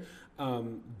culture.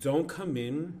 Don't come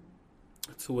in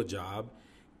to a job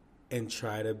and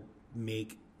try to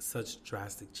make such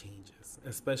drastic changes,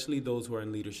 especially those who are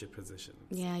in leadership positions.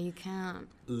 Yeah, you can't.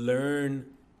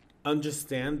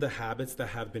 Understand the habits that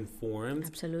have been formed.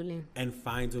 Absolutely. And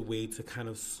find a way to kind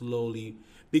of slowly,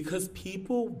 because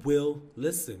people will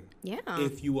listen. Yeah.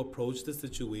 If you approach the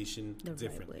situation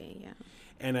differently. Right way, yeah.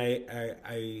 And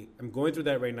I'm going through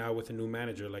that right now with a new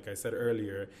manager, like I said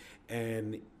earlier.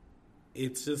 And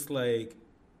it's just like,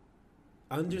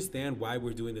 understand why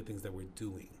we're doing the things that we're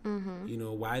doing. Mm-hmm. You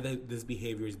know, why this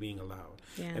behavior is being allowed.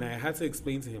 Yeah. And I had to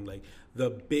explain to him, like, the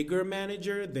bigger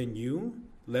manager than you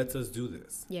lets us do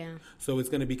this. Yeah. So it's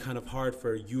going to be kind of hard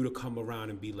for you to come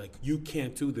around and be like, you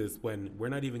can't do this, when we're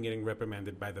not even getting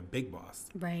reprimanded by the big boss.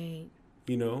 Right.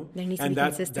 You know? There needs to and be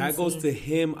consistency. That goes to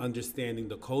him understanding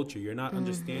the culture. You're not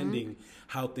understanding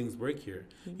how things work here,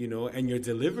 you know? And your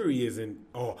delivery isn't,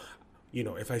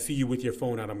 if I see you with your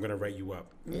phone out, I'm going to write you up.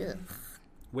 Ugh.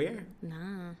 Where?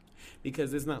 Nah.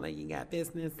 Because it's not like you got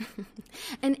business.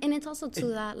 and it's also to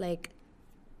that, like,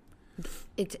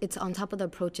 it's on top of the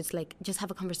approach. It's like, just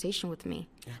have a conversation with me.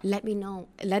 Yeah. Let me know.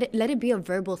 Let it be a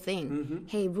verbal thing. Mm-hmm.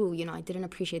 Hey, Rue, I didn't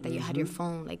appreciate that you had your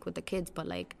phone, like, with the kids, but,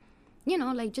 like,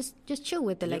 like, just chill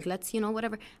with it. Like, let's,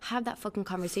 whatever. Have that fucking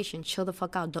conversation. Chill the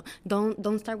fuck out.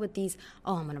 Don't start with these,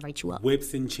 I'm going to write you up.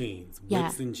 Whips and chains.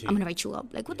 Whips and chains. I'm going to write you up.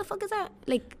 Like, what the fuck is that?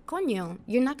 Like, coño,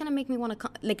 you're not going to make me want to,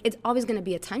 like, it's always going to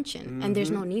be attention. And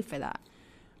there's no need for that.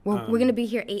 Well, we're going to be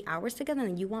here 8 hours together,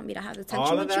 and you want me to have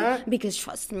attention with you? Because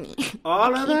trust me,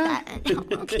 I'll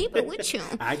keep it with you.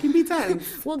 I can be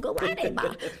tense. We'll go at it,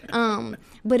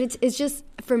 but it's just,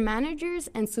 for managers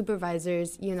and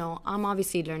supervisors, I'm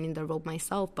obviously learning the role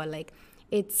myself, but, like,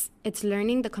 it's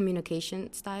learning the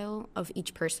communication style of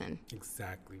each person.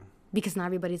 Exactly. Because not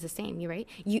everybody's the same, right?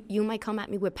 You might come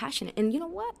at me with passion, and you know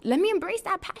what? Let me embrace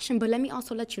that passion, but let me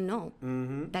also let you know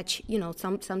that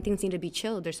some things need to be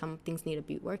chilled, or some things need to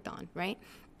be worked on, right?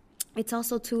 It's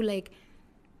also too, like,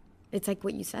 it's like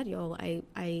what you said,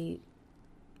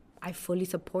 I fully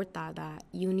support that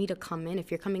you need to come in. If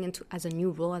you're coming into as a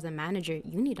new role as a manager,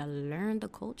 you need to learn the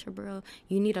culture, bro.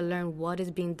 You need to learn what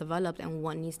is being developed and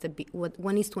what needs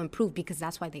to improve, because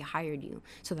that's why they hired you,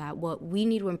 so that what we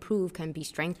need to improve can be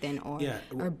strengthened.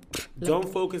 Don't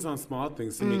focus on small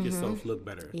things to make yourself look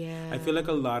better. Yeah. I feel like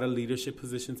a lot of leadership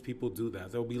positions, people do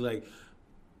that. They'll be like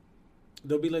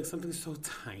something so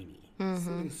tiny.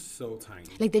 Something so tiny.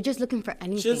 Like, they're just looking for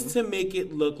anything. Just to make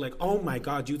it look like, oh my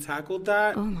God, you tackled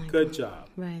that? Oh my Good God. job.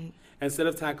 Right. Instead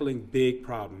of tackling big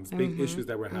problems, big issues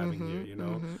that we're having here,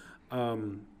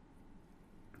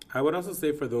 I would also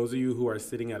say, for those of you who are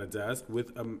sitting at a desk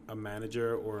with a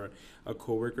manager or a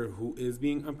coworker who is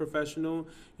being unprofessional,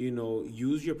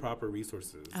 use your proper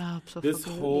resources. Absolutely. This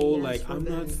whole, like, I'm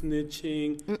not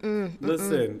snitching.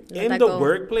 Listen, Let in the go.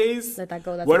 Workplace, Let that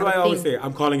go. That's what do not I a always thing. say?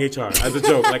 I'm calling HR as a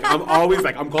joke. Like, I'm always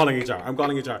like, I'm calling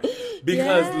HR.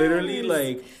 Because literally,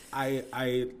 like,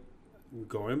 I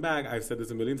going back, I've said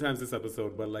this a million times this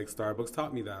episode, but, like, Starbucks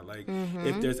taught me that. Like,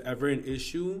 if there's ever an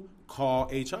issue, call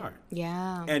HR.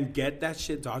 Yeah. And get that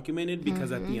shit documented,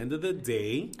 because at the end of the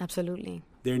day, Absolutely.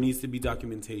 there needs to be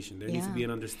documentation. There needs to be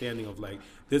an understanding of, like,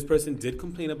 this person did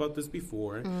complain about this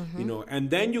before, and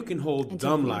then you can hold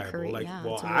dumb liable. Like,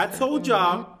 I told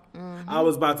y'all I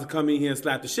was about to come in here and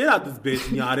slap the shit out this bitch,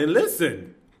 and y'all didn't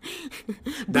listen.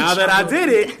 Now that I did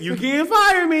it, you can't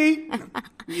fire me.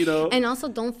 And also,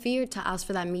 don't fear to ask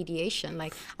for that mediation.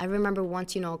 Like, I remember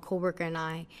once, a coworker and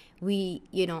I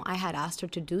had asked her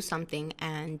to do something,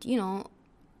 and,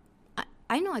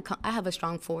 I know I have a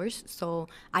strong force, so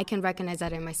I can recognize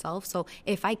that in myself. So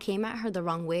if I came at her the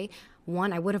wrong way,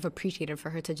 one, I would have appreciated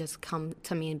for her to just come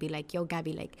to me and be like, yo,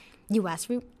 Gabby, like, you asked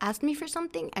me for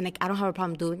something, and, like, I don't have a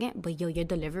problem doing it, but, yo, your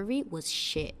delivery was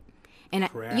shit. And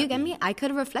you get me? I could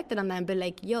have reflected on that and been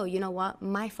like, yo, you know what?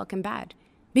 My fucking bad.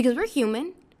 Because we're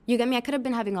human. You get me? I could have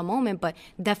been having a moment, but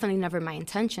definitely never my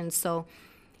intention. So,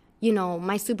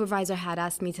 my supervisor had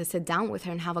asked me to sit down with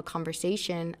her and have a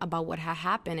conversation about what had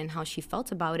happened and how she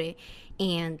felt about it.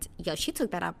 And, she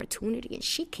took that opportunity and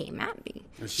she came at me.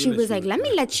 She was like, let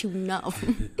me let you know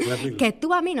que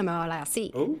tú a mí no me hablas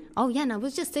así. Oh, yeah, and I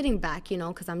was just sitting back,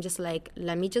 because I'm just like,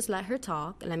 let me just let her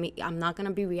talk. I'm not going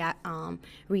to be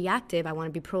reactive. I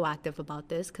want to be proactive about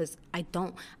this, because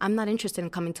I'm not interested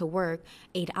in coming to work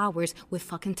 8 hours with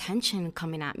fucking tension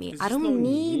coming at me. I don't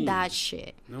need that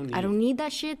shit. I don't need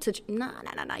that shit to, nah.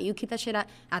 You keep that shit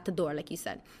at the door, like you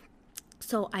said.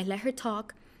 So I let her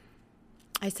talk.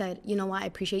 I said, you know what? I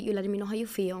appreciate you letting me know how you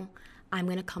feel. I'm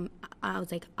going to come. I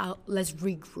was like, let's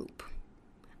regroup.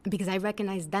 Because I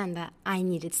recognized then that I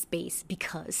needed space,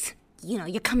 because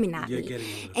you're coming at You're me. getting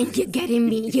me. And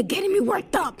you're getting me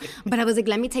worked up. But I was like,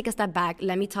 let me take a step back.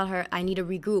 Let me tell her I need to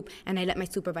regroup. And I let my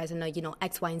supervisor know,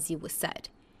 X, Y, and Z was said.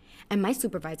 And my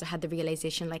supervisor had the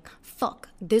realization, like, fuck,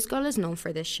 this girl is known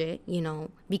for this shit,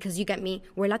 because you get me.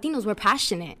 We're Latinos, we're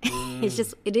passionate.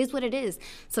 It is what it is.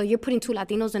 So you're putting two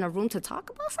Latinos in a room to talk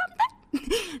about something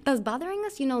that's bothering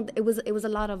us. It was a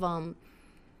lot of tension.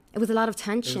 There was a lot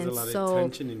of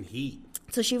tension and heat.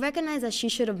 So she recognized that she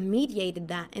should have mediated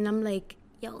that. And I'm like,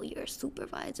 yo, you're a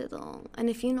supervisor, though. And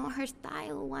if you know her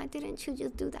style, why didn't you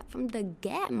just do that from the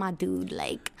get, my dude?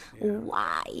 Like,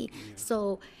 why? Yeah.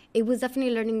 So it was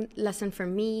definitely a learning lesson for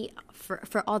me,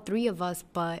 for all three of us.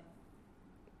 But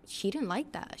she didn't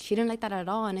like that. She didn't like that at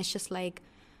all. And it's just like,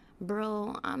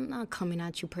 bro, I'm not coming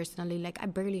at you personally. Like, I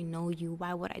barely know you.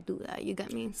 Why would I do that? You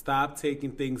get me? Stop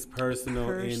taking things personal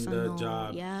in the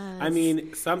job. Yes. I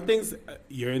mean, some things,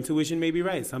 your intuition may be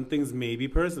right. Some things may be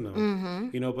personal.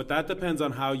 But that depends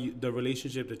on how the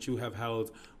relationship that you have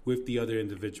held with the other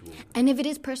individual. And if it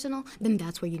is personal, then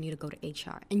that's where you need to go to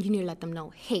HR. And you need to let them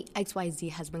know, hey, XYZ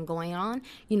has been going on.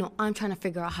 I'm trying to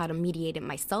figure out how to mediate it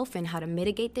myself and how to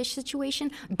mitigate this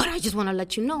situation. But I just want to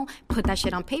let you know, put that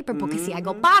shit on paper. Porque si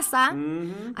algo pasa,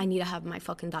 I need to have my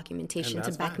fucking documentation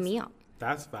to back me up.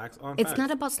 That's facts on It's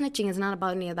not about snitching. It's not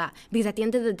about any of that. Because at the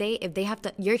end of the day, if they have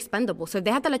to, you're expendable. So if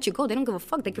they have to let you go, they don't give a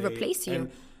fuck. They can replace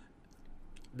you.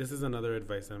 This is another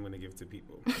advice I'm going to give to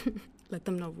people. Let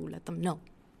them know, Rue. Let them know.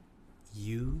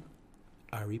 You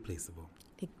are replaceable.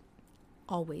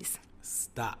 Always.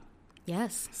 Stop.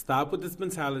 Yes. Stop with this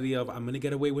mentality of, I'm going to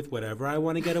get away with whatever I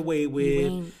want to get away with. You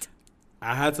ain't.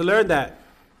 I had to learn that.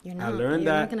 You're not. I learned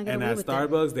You're that. Not get and away at with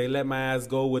Starbucks, they let my ass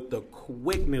go with the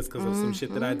quickness because of some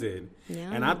shit that I did.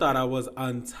 Yeah. And I thought I was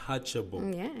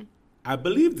untouchable. Yeah. I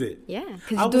believed it. Yeah.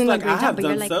 I was like, I have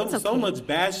done so much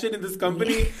bad shit in this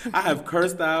company. I have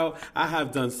cursed out. I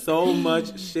have done so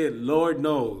much shit. Lord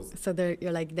knows. So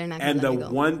you're like, they're not going to let me go.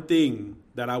 And the one thing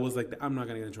that I was like, I'm not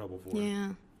going to get in trouble for.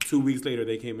 Yeah. 2 weeks later,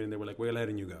 they came in and they were like, we're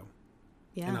letting you go.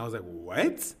 Yeah. And I was like,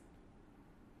 what?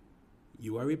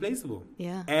 You are replaceable.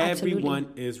 Yeah.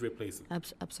 Everyone is replaceable.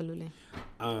 Absolutely.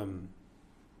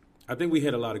 I think we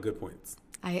hit a lot of good points.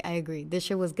 I agree. This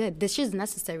shit was good. This shit is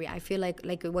necessary. I feel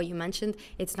like what you mentioned,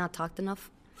 it's not talked enough.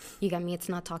 You got me? It's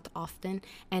not talked often.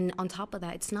 And on top of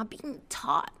that, it's not being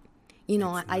taught.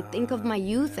 I think of my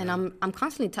youth and I'm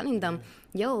constantly telling them,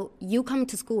 yo, you coming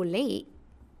to school late,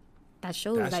 that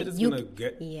shows that you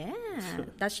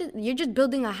that shit, you're just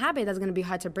building a habit that's going to be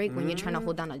hard to break when you're trying to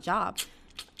hold down a job.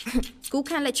 School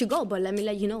can't let you go, but let me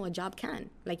let you know a job can,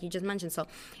 like you just mentioned. So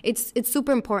it's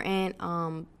super important.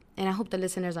 And I hope the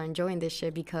listeners are enjoying this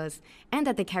shit and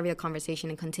that they carry the conversation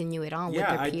and continue it on with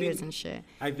their peers and shit.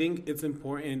 I think it's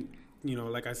important,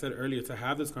 like I said earlier, to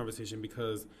have this conversation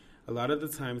because a lot of the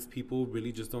times people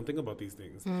really just don't think about these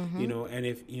things, and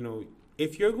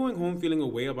if you're going home feeling a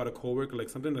way about a coworker, like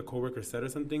something the coworker said or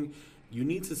something, you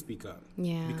need to speak up.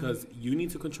 Yeah. Because you need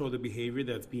to control the behavior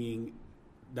that's being,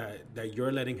 that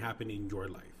you're letting happen in your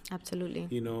life. Absolutely.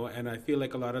 And I feel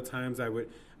like a lot of times I would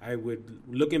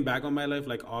looking back on my life,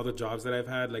 like all the jobs that I've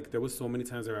had, like there was so many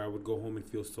times where I would go home and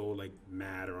feel so like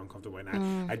mad or uncomfortable, and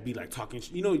I'd be like talking,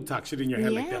 you talk shit in your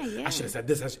head like that. I should have said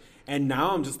this. And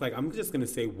now I'm just like, I'm just gonna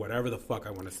say whatever the fuck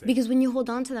I want to say. Because when you hold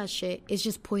on to that shit, it's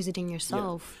just poisoning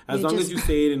yourself. Yeah. As long as you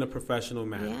say it in a professional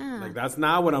manner. Yeah. Like that's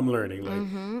not what I'm learning.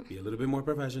 Like be a little bit more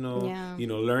professional. Yeah.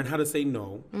 Learn how to say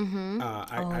no.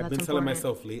 I've been telling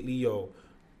myself lately,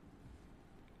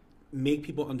 make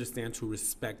people understand to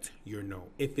respect your no.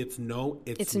 If it's no,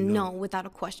 it's no without a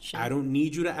question. I don't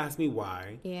need you to ask me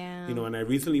why. Yeah. And I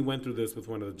recently went through this with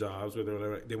one of the jobs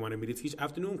where they wanted me to teach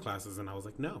afternoon classes, and I was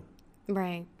like, no.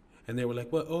 Right. And they were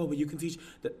like, well, but you can teach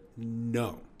that.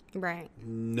 No. Right.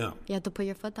 No. You have to put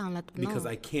your foot down. Let them know. Because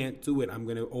I can't do it. I'm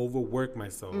going to overwork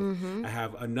myself. I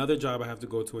have another job I have to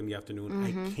go to in the afternoon.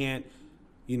 I can't.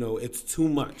 It's too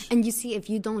much. And you see, if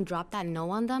you don't drop that no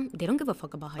on them, they don't give a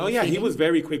fuck about how you're feeling. He was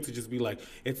very quick to just be like,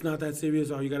 it's not that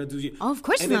serious. All you got to do. Oh, of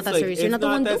course it's not that serious. You're not the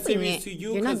one doing it.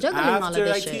 You're not juggling all of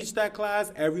this shit. After I teach that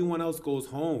class, everyone else goes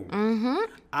home.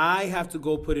 I have to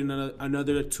go put in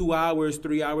another 2 hours,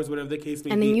 3 hours, whatever the case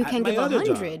may be. And then you can't give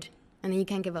 100. And then you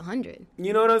can't give 100.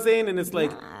 You know what I'm saying? And it's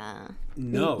like,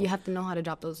 no. You have to know how to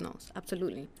drop those no's.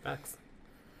 Absolutely. Facts.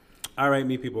 All right,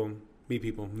 me people,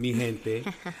 mi gente.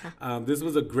 This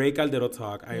was a great Caldero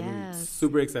talk. I'm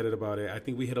super excited about it. I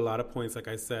think we hit a lot of points, like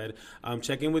I said.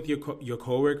 Check in with your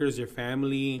coworkers, your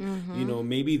family.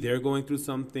 Maybe they're going through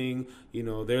something.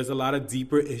 There's a lot of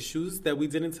deeper issues that we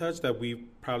didn't touch that we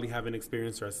probably haven't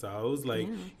experienced ourselves. Like,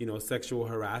 you know, sexual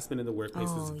harassment in the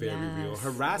workplace is very real.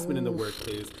 Harassment in the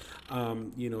workplace.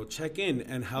 You know, check in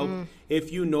and help.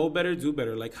 If you know better, do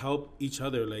better. Like, help each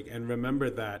other. Like, and remember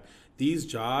that these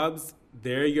jobs,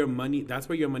 they're your money. That's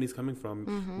where your money's coming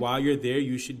from. While you're there,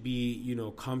 you should be, you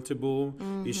know, comfortable.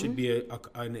 You should be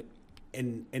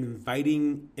an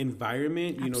inviting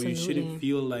environment. You know, you shouldn't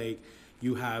feel like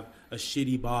you have a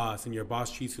shitty boss and your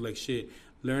boss treats you like shit.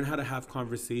 Learn how to have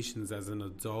conversations as an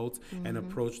adult and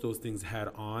approach those things head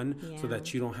on so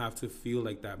that you don't have to feel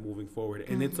like that moving forward.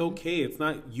 And it's okay. It's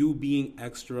not you being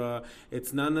extra.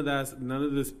 It's none of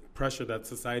this pressure that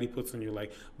society puts on you.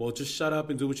 Like, well, just shut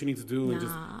up and do what you need to do. And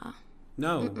just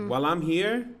no. While I'm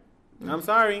here, I'm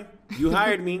sorry. You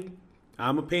hired me.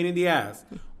 I'm a pain in the ass.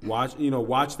 Watch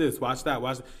this, watch that,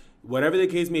 whatever the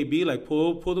case may be. Like,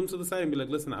 pull them to the side and be like,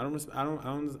 listen, I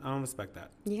don't respect that.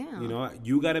 Yeah. You know,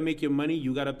 you got to make your money.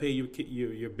 You got to pay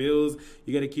your bills.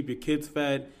 You got to keep your kids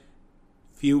fed.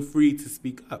 Feel free to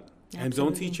speak up. Absolutely. And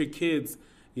don't teach your kids,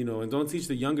 you know, and don't teach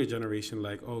the younger generation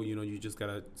like, oh, you know, you just got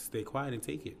to stay quiet and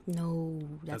take it. No,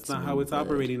 that's not how it's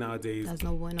operating nowadays. That's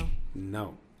no bueno.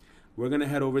 No. We're going to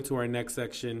head over to our next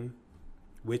section,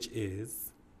 which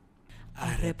is A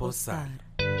Reposar.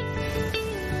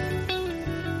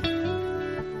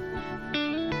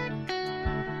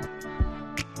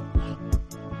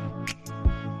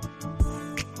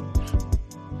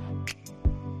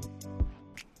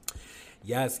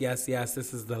 Yes.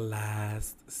 This is the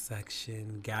last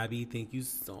section. Gabby, thank you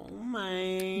so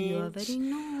much. You already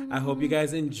know. I hope you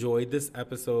guys enjoyed this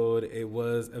episode. It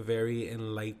was a very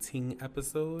enlightening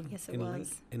episode. Yes, it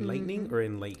was. Enlightening or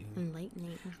enlightening?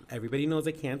 Enlightening. Everybody knows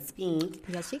I can't speak.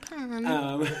 Yes, you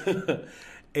can.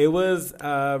 It was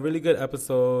a really good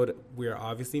episode. We're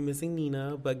obviously missing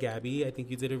Nina, but Gabby, I think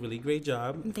you did a really great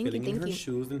job filling in her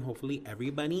shoes, and hopefully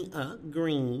everybody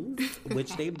agrees,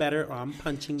 which they better. I'm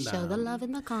punching them. Show the love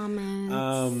in the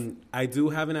comments. I do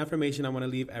have an affirmation I want to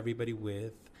leave everybody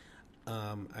with.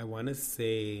 I want to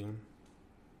say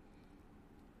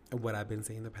what I've been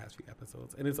saying the past few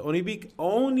episodes, and it's only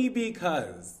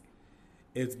because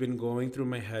it's been going through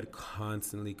my head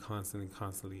constantly,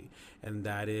 and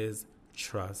that is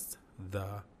trust the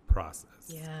process.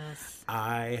 Yes.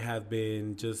 I have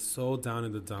been just so down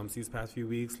in the dumps these past few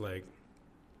weeks, like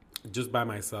just by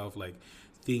myself, like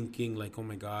thinking like, oh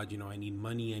my God, you know, I need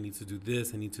money. I need to do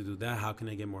this. I need to do that. How can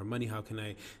I get more money? How can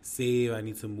I save? I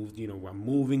need to move, you know, I'm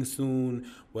moving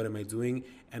soon. What am I doing?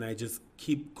 And I just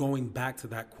keep going back to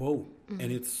that quote.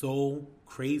 And it's so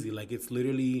crazy. Like, it's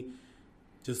literally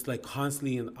just like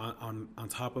constantly on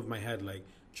top of my head, like,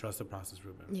 trust the process,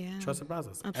 Ruben. Yeah. Trust the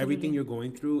process. Absolutely. Everything you're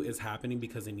going through is happening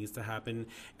because it needs to happen.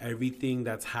 Everything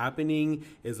that's happening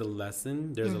is a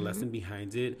lesson. There's a lesson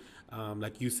behind it.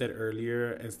 Like you said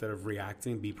earlier, instead of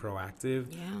reacting, be proactive.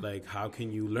 Yeah. Like, how can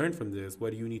you learn from this?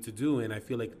 What do you need to do? And I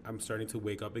feel like I'm starting to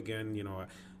wake up again. You know,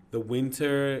 the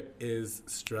winter is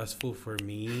stressful for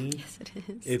me. Yes, it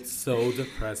is. It's so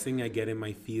depressing. I get in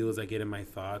my feels, I get in my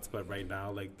thoughts. But right now,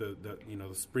 like the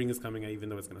spring is coming, even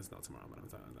though it's gonna snow tomorrow. But I'm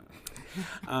sorry.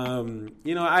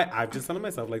 You know, I've just told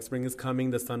myself, like, spring is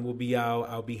coming, the sun will be out,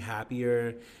 I'll be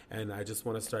happier, and I just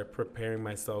want to start preparing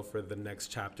myself for the next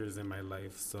chapters in my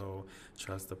life. So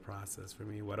trust the process for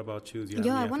me. What about you? Do you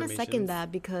have I any want to second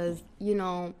that because, you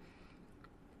know,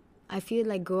 I feel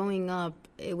like growing up,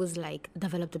 it was like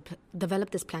develop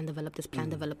this plan,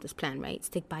 right?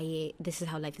 Stick by it. This is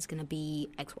how life is going to be,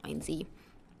 X, Y, and Z.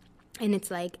 And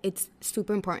it's like, it's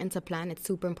super important to plan. It's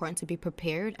super important to be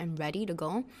prepared and ready to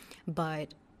go.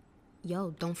 But,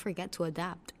 don't forget to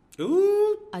adapt.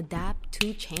 Ooh. Adapt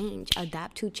to change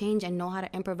and know how to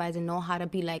improvise and know how to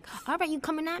be like, all right, you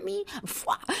coming at me?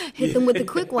 Hit them with the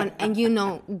quick one. And, you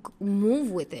know, move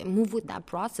with it. Move with that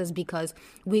process because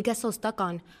we get so stuck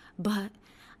on, but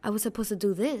I was supposed to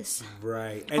do this.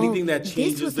 Right. Anything that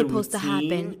changes this was the supposed routine,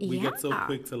 to happen. we get so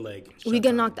quick to like. We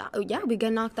get knocked out. Yeah, we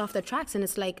get knocked off the tracks, and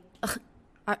it's like,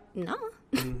 no.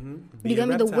 You got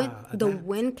me. The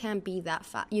wind can't be that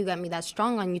fast. You got me that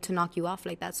strong on you to knock you off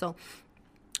like that. So,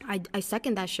 I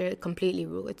second that shit completely,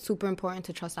 Rue. It's super important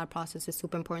to trust our process. It's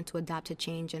super important to adapt to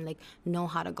change and like know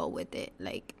how to go with it.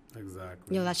 Like,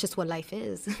 exactly. That's just what life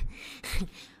is.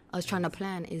 Us trying to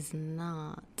plan is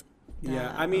not.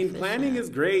 Yeah, I mean, planning is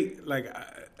great. Like,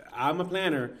 I'm a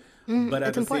planner. But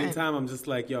at the same time, I'm just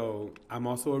like, I'm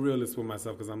also a realist with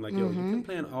myself because I'm like, you can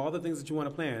plan all the things that you want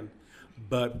to plan,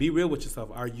 but be real with yourself.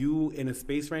 Are you in a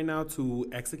space right now to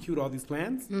execute all these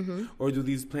plans? Or do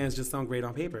these plans just sound great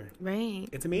on paper? Right.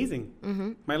 It's amazing.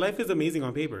 My life is amazing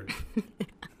on paper.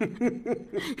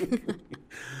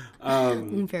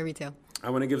 Fairy tale. I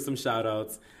want to give some shout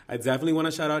outs. I definitely want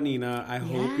to shout out Nina. I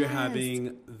hope you're Yes.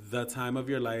 having the time of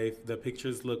your life. The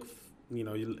pictures look,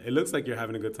 it looks like you're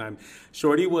having a good time.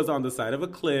 Shorty was on the side of a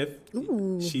cliff.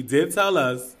 Ooh. She did tell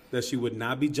us that she would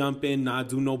not be jumping, not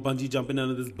do no bungee jumping, none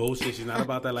of this bullshit. She's not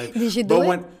about that life. Did she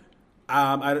do it?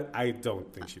 I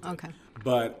don't think she did. Okay.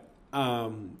 But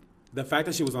the fact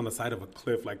that she was on the side of a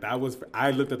cliff, like that was,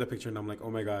 I looked at the picture and I'm like, oh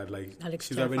my God, like That looks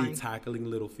she's already terrifying. tackling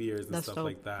little fears and That's stuff dope.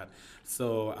 like that.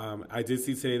 So I did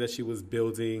see today that she was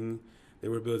building, they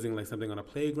were building like something on a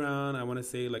playground. I want to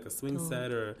say like a swing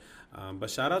set or, but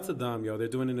shout out to them, yo. They're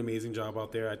doing an amazing job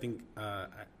out there. I think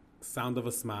Sound of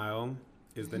a Smile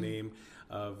is the name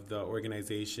of the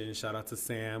organization. Shout out to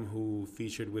Sam, who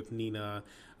featured with Nina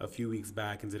a few weeks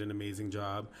back and did an amazing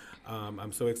job.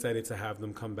 I'm so excited to have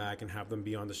them come back and have them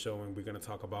be on the show, and we're going to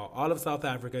talk about all of South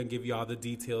Africa and give you all the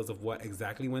details of what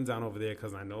exactly went down over there,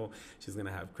 because I know she's going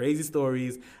to have crazy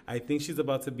stories. I think she's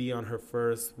about to be on her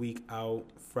first week out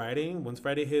Friday. Once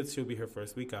Friday hits, she'll be her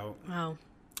first week out. Wow.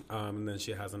 And then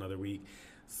she has another week.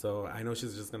 So I know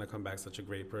she's just going to come back such a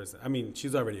great person. I mean,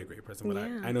 she's already a great person, but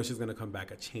Yeah. I know she's going to come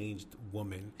back a changed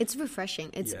woman. It's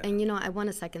refreshing. Yeah. And I want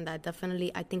to second that.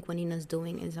 Definitely, I think what Nina's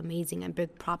doing is amazing, and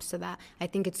big props to that. I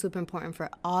think it's super important for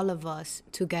all of us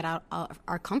to get out of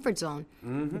our comfort zone.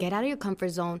 Mm-hmm. Get out of your comfort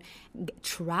zone,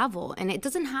 travel, and it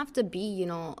doesn't have to be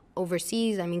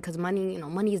overseas. I mean, because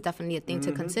money is definitely a thing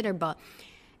to consider, but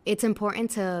it's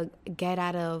important to get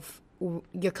out of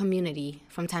your community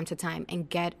from time to time and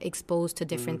get exposed to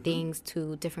different things,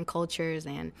 to different cultures,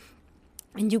 and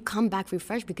you come back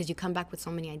refreshed, because you come back with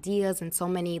so many ideas and so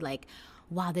many like,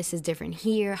 wow, this is different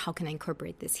here. How can I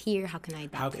incorporate this here? How can I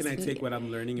adapt How can I this take here? what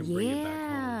I'm learning and bring it back home?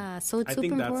 Yeah, so it's I super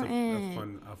think that's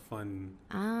important. a fun.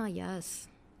 Yes.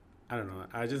 I don't know.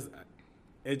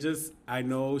 I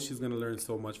know she's gonna learn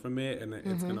so much from it, and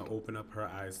it's gonna open up her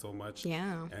eyes so much.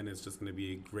 Yeah. And it's just gonna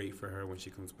be great for her when she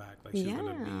comes back. Like she's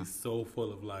gonna Yeah. be so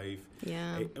full of life.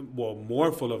 Yeah. Well,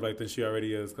 more full of life than she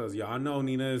already is, because y'all know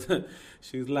Nina is.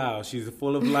 She's loud. She's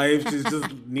full of life. She's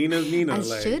just Nina's Nina. As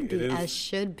like, should it be, is- as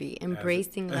should be.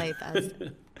 Embracing life as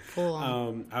full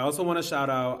on. I also want to shout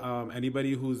out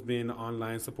anybody who's been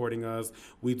online supporting us.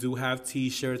 We do have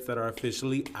T-shirts that are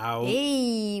officially out.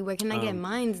 Hey, where can I get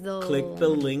mine though? Click the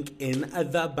link in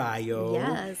the bio.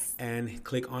 Yes. And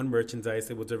click on merchandise.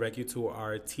 It will direct you to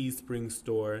our Teespring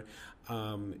store.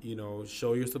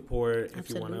 Show your support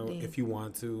Absolutely. if you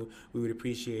want to. We would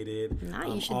appreciate it.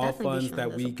 Nah, you should all definitely be funds showing that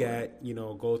the we support.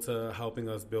 get, go to helping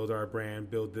us build our brand,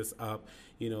 build this up.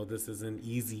 This isn't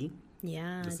easy.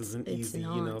 Yeah, This isn't it's easy,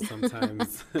 not.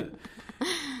 sometimes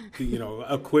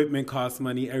equipment costs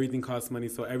money, everything costs money,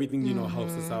 so everything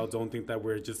helps us out. Don't think that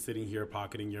we're just sitting here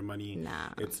pocketing your money. Nah.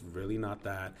 It's really not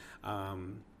that.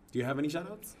 Do you have any shout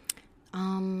outs?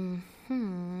 Do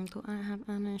I have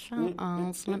any shout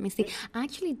outs? Let me see.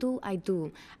 Actually, I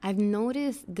do. I've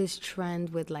noticed this trend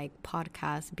with like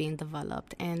podcasts being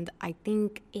developed, and I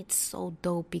think it's so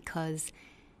dope because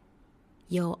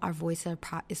our voice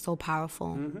is so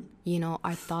powerful.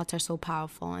 Our thoughts are so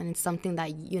powerful, and it's something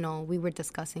that we were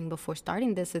discussing before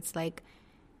starting this. It's like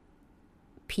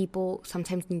people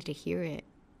sometimes need to hear it,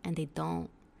 and they don't,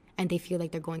 and they feel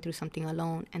like they're going through something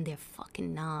alone, and they're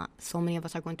fucking not. So many of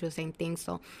us are going through the same thing.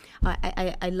 So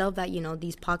I love that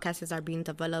these podcasts are being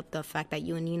developed. The fact that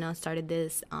you and Nina started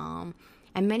this, and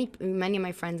many of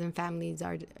my friends and families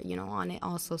are on it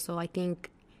also. So I think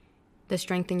the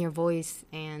strength in your voice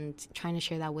and trying to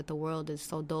share that with the world is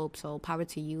so dope. So power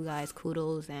to you guys,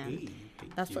 kudos, and Hey,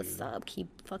 thank that's you. what's up.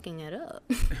 Keep fucking it up.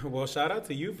 Well, shout out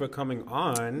to you for coming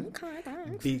on. Okay,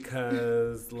 thanks.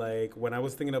 Because when I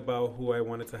was thinking about who I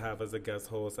wanted to have as a guest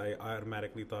host, I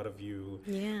automatically thought of you.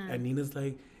 Yeah. And Nina's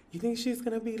like, you think she's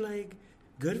gonna be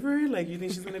good for her? You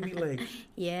think she's gonna be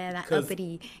Yeah, that 'Cause-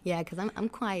 uppity. Yeah, because I'm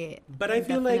quiet. But I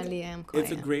feel like definitely am quiet.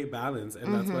 it's a great balance,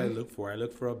 and that's what I look for. I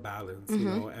look for a balance,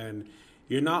 and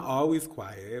you're not always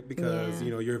quiet because,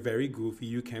 Yeah. you're very goofy.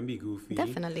 You can be goofy.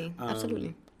 Definitely.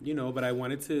 Absolutely. But I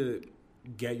wanted to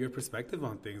get your perspective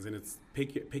on things, and it's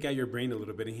pick at your brain a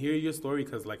little bit and hear your story,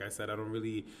 because like I said,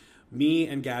 me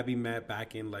and Gabby met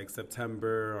back in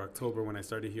September or October when I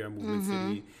started here at Movement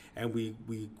City, and we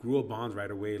grew a bond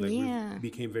right away. Yeah. We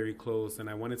became very close, and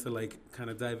I wanted to kind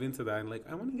of dive into that, and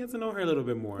I want to get to know her a little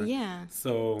bit more. Yeah.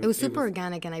 So It was super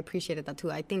organic, and I appreciated that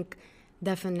too. I think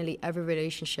definitely every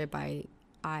relationship I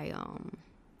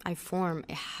form,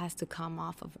 it has to come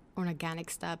off of an organic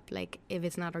step. If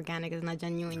it's not organic, it's not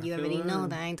genuine. You feel already know that.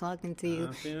 that I ain't talking to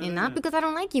you, feel and not that. because I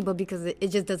don't like you, but because it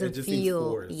just doesn't just seems feel.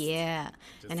 forced. Yeah,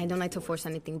 Just and I seems don't like to force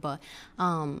anything, but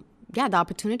yeah, the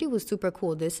opportunity was super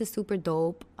cool. This is super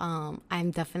dope.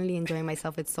 I'm definitely enjoying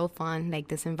myself. It's so fun, like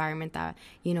this environment that,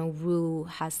 you know, Rue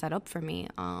has set up for me.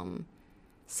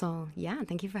 So, yeah,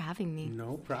 thank you for having me.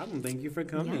 No problem. Thank you for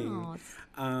coming.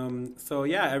 Yes. So,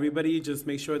 yeah, everybody just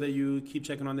make sure that you keep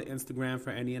checking on the Instagram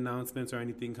for any announcements or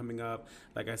anything coming up.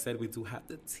 Like I said, we do have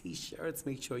the T-shirts.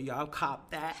 Make sure y'all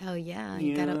cop that. Hell yeah.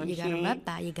 You gotta rep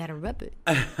that. You gotta rep it.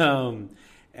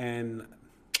 And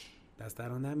that's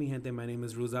that on that, mi gente. My name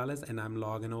is Rosales, and I'm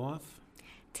logging off.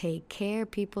 Take care,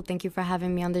 people. Thank you for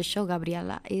having me on the show.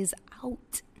 Gabriela is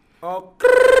out. Oh.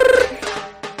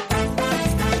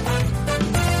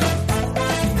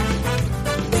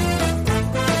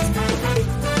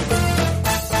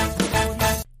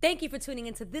 Thank you for tuning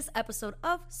into this episode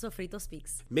of Sofrito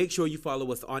Speaks. Make sure you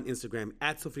follow us on Instagram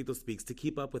at Sofrito Speaks to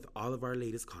keep up with all of our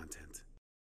latest content.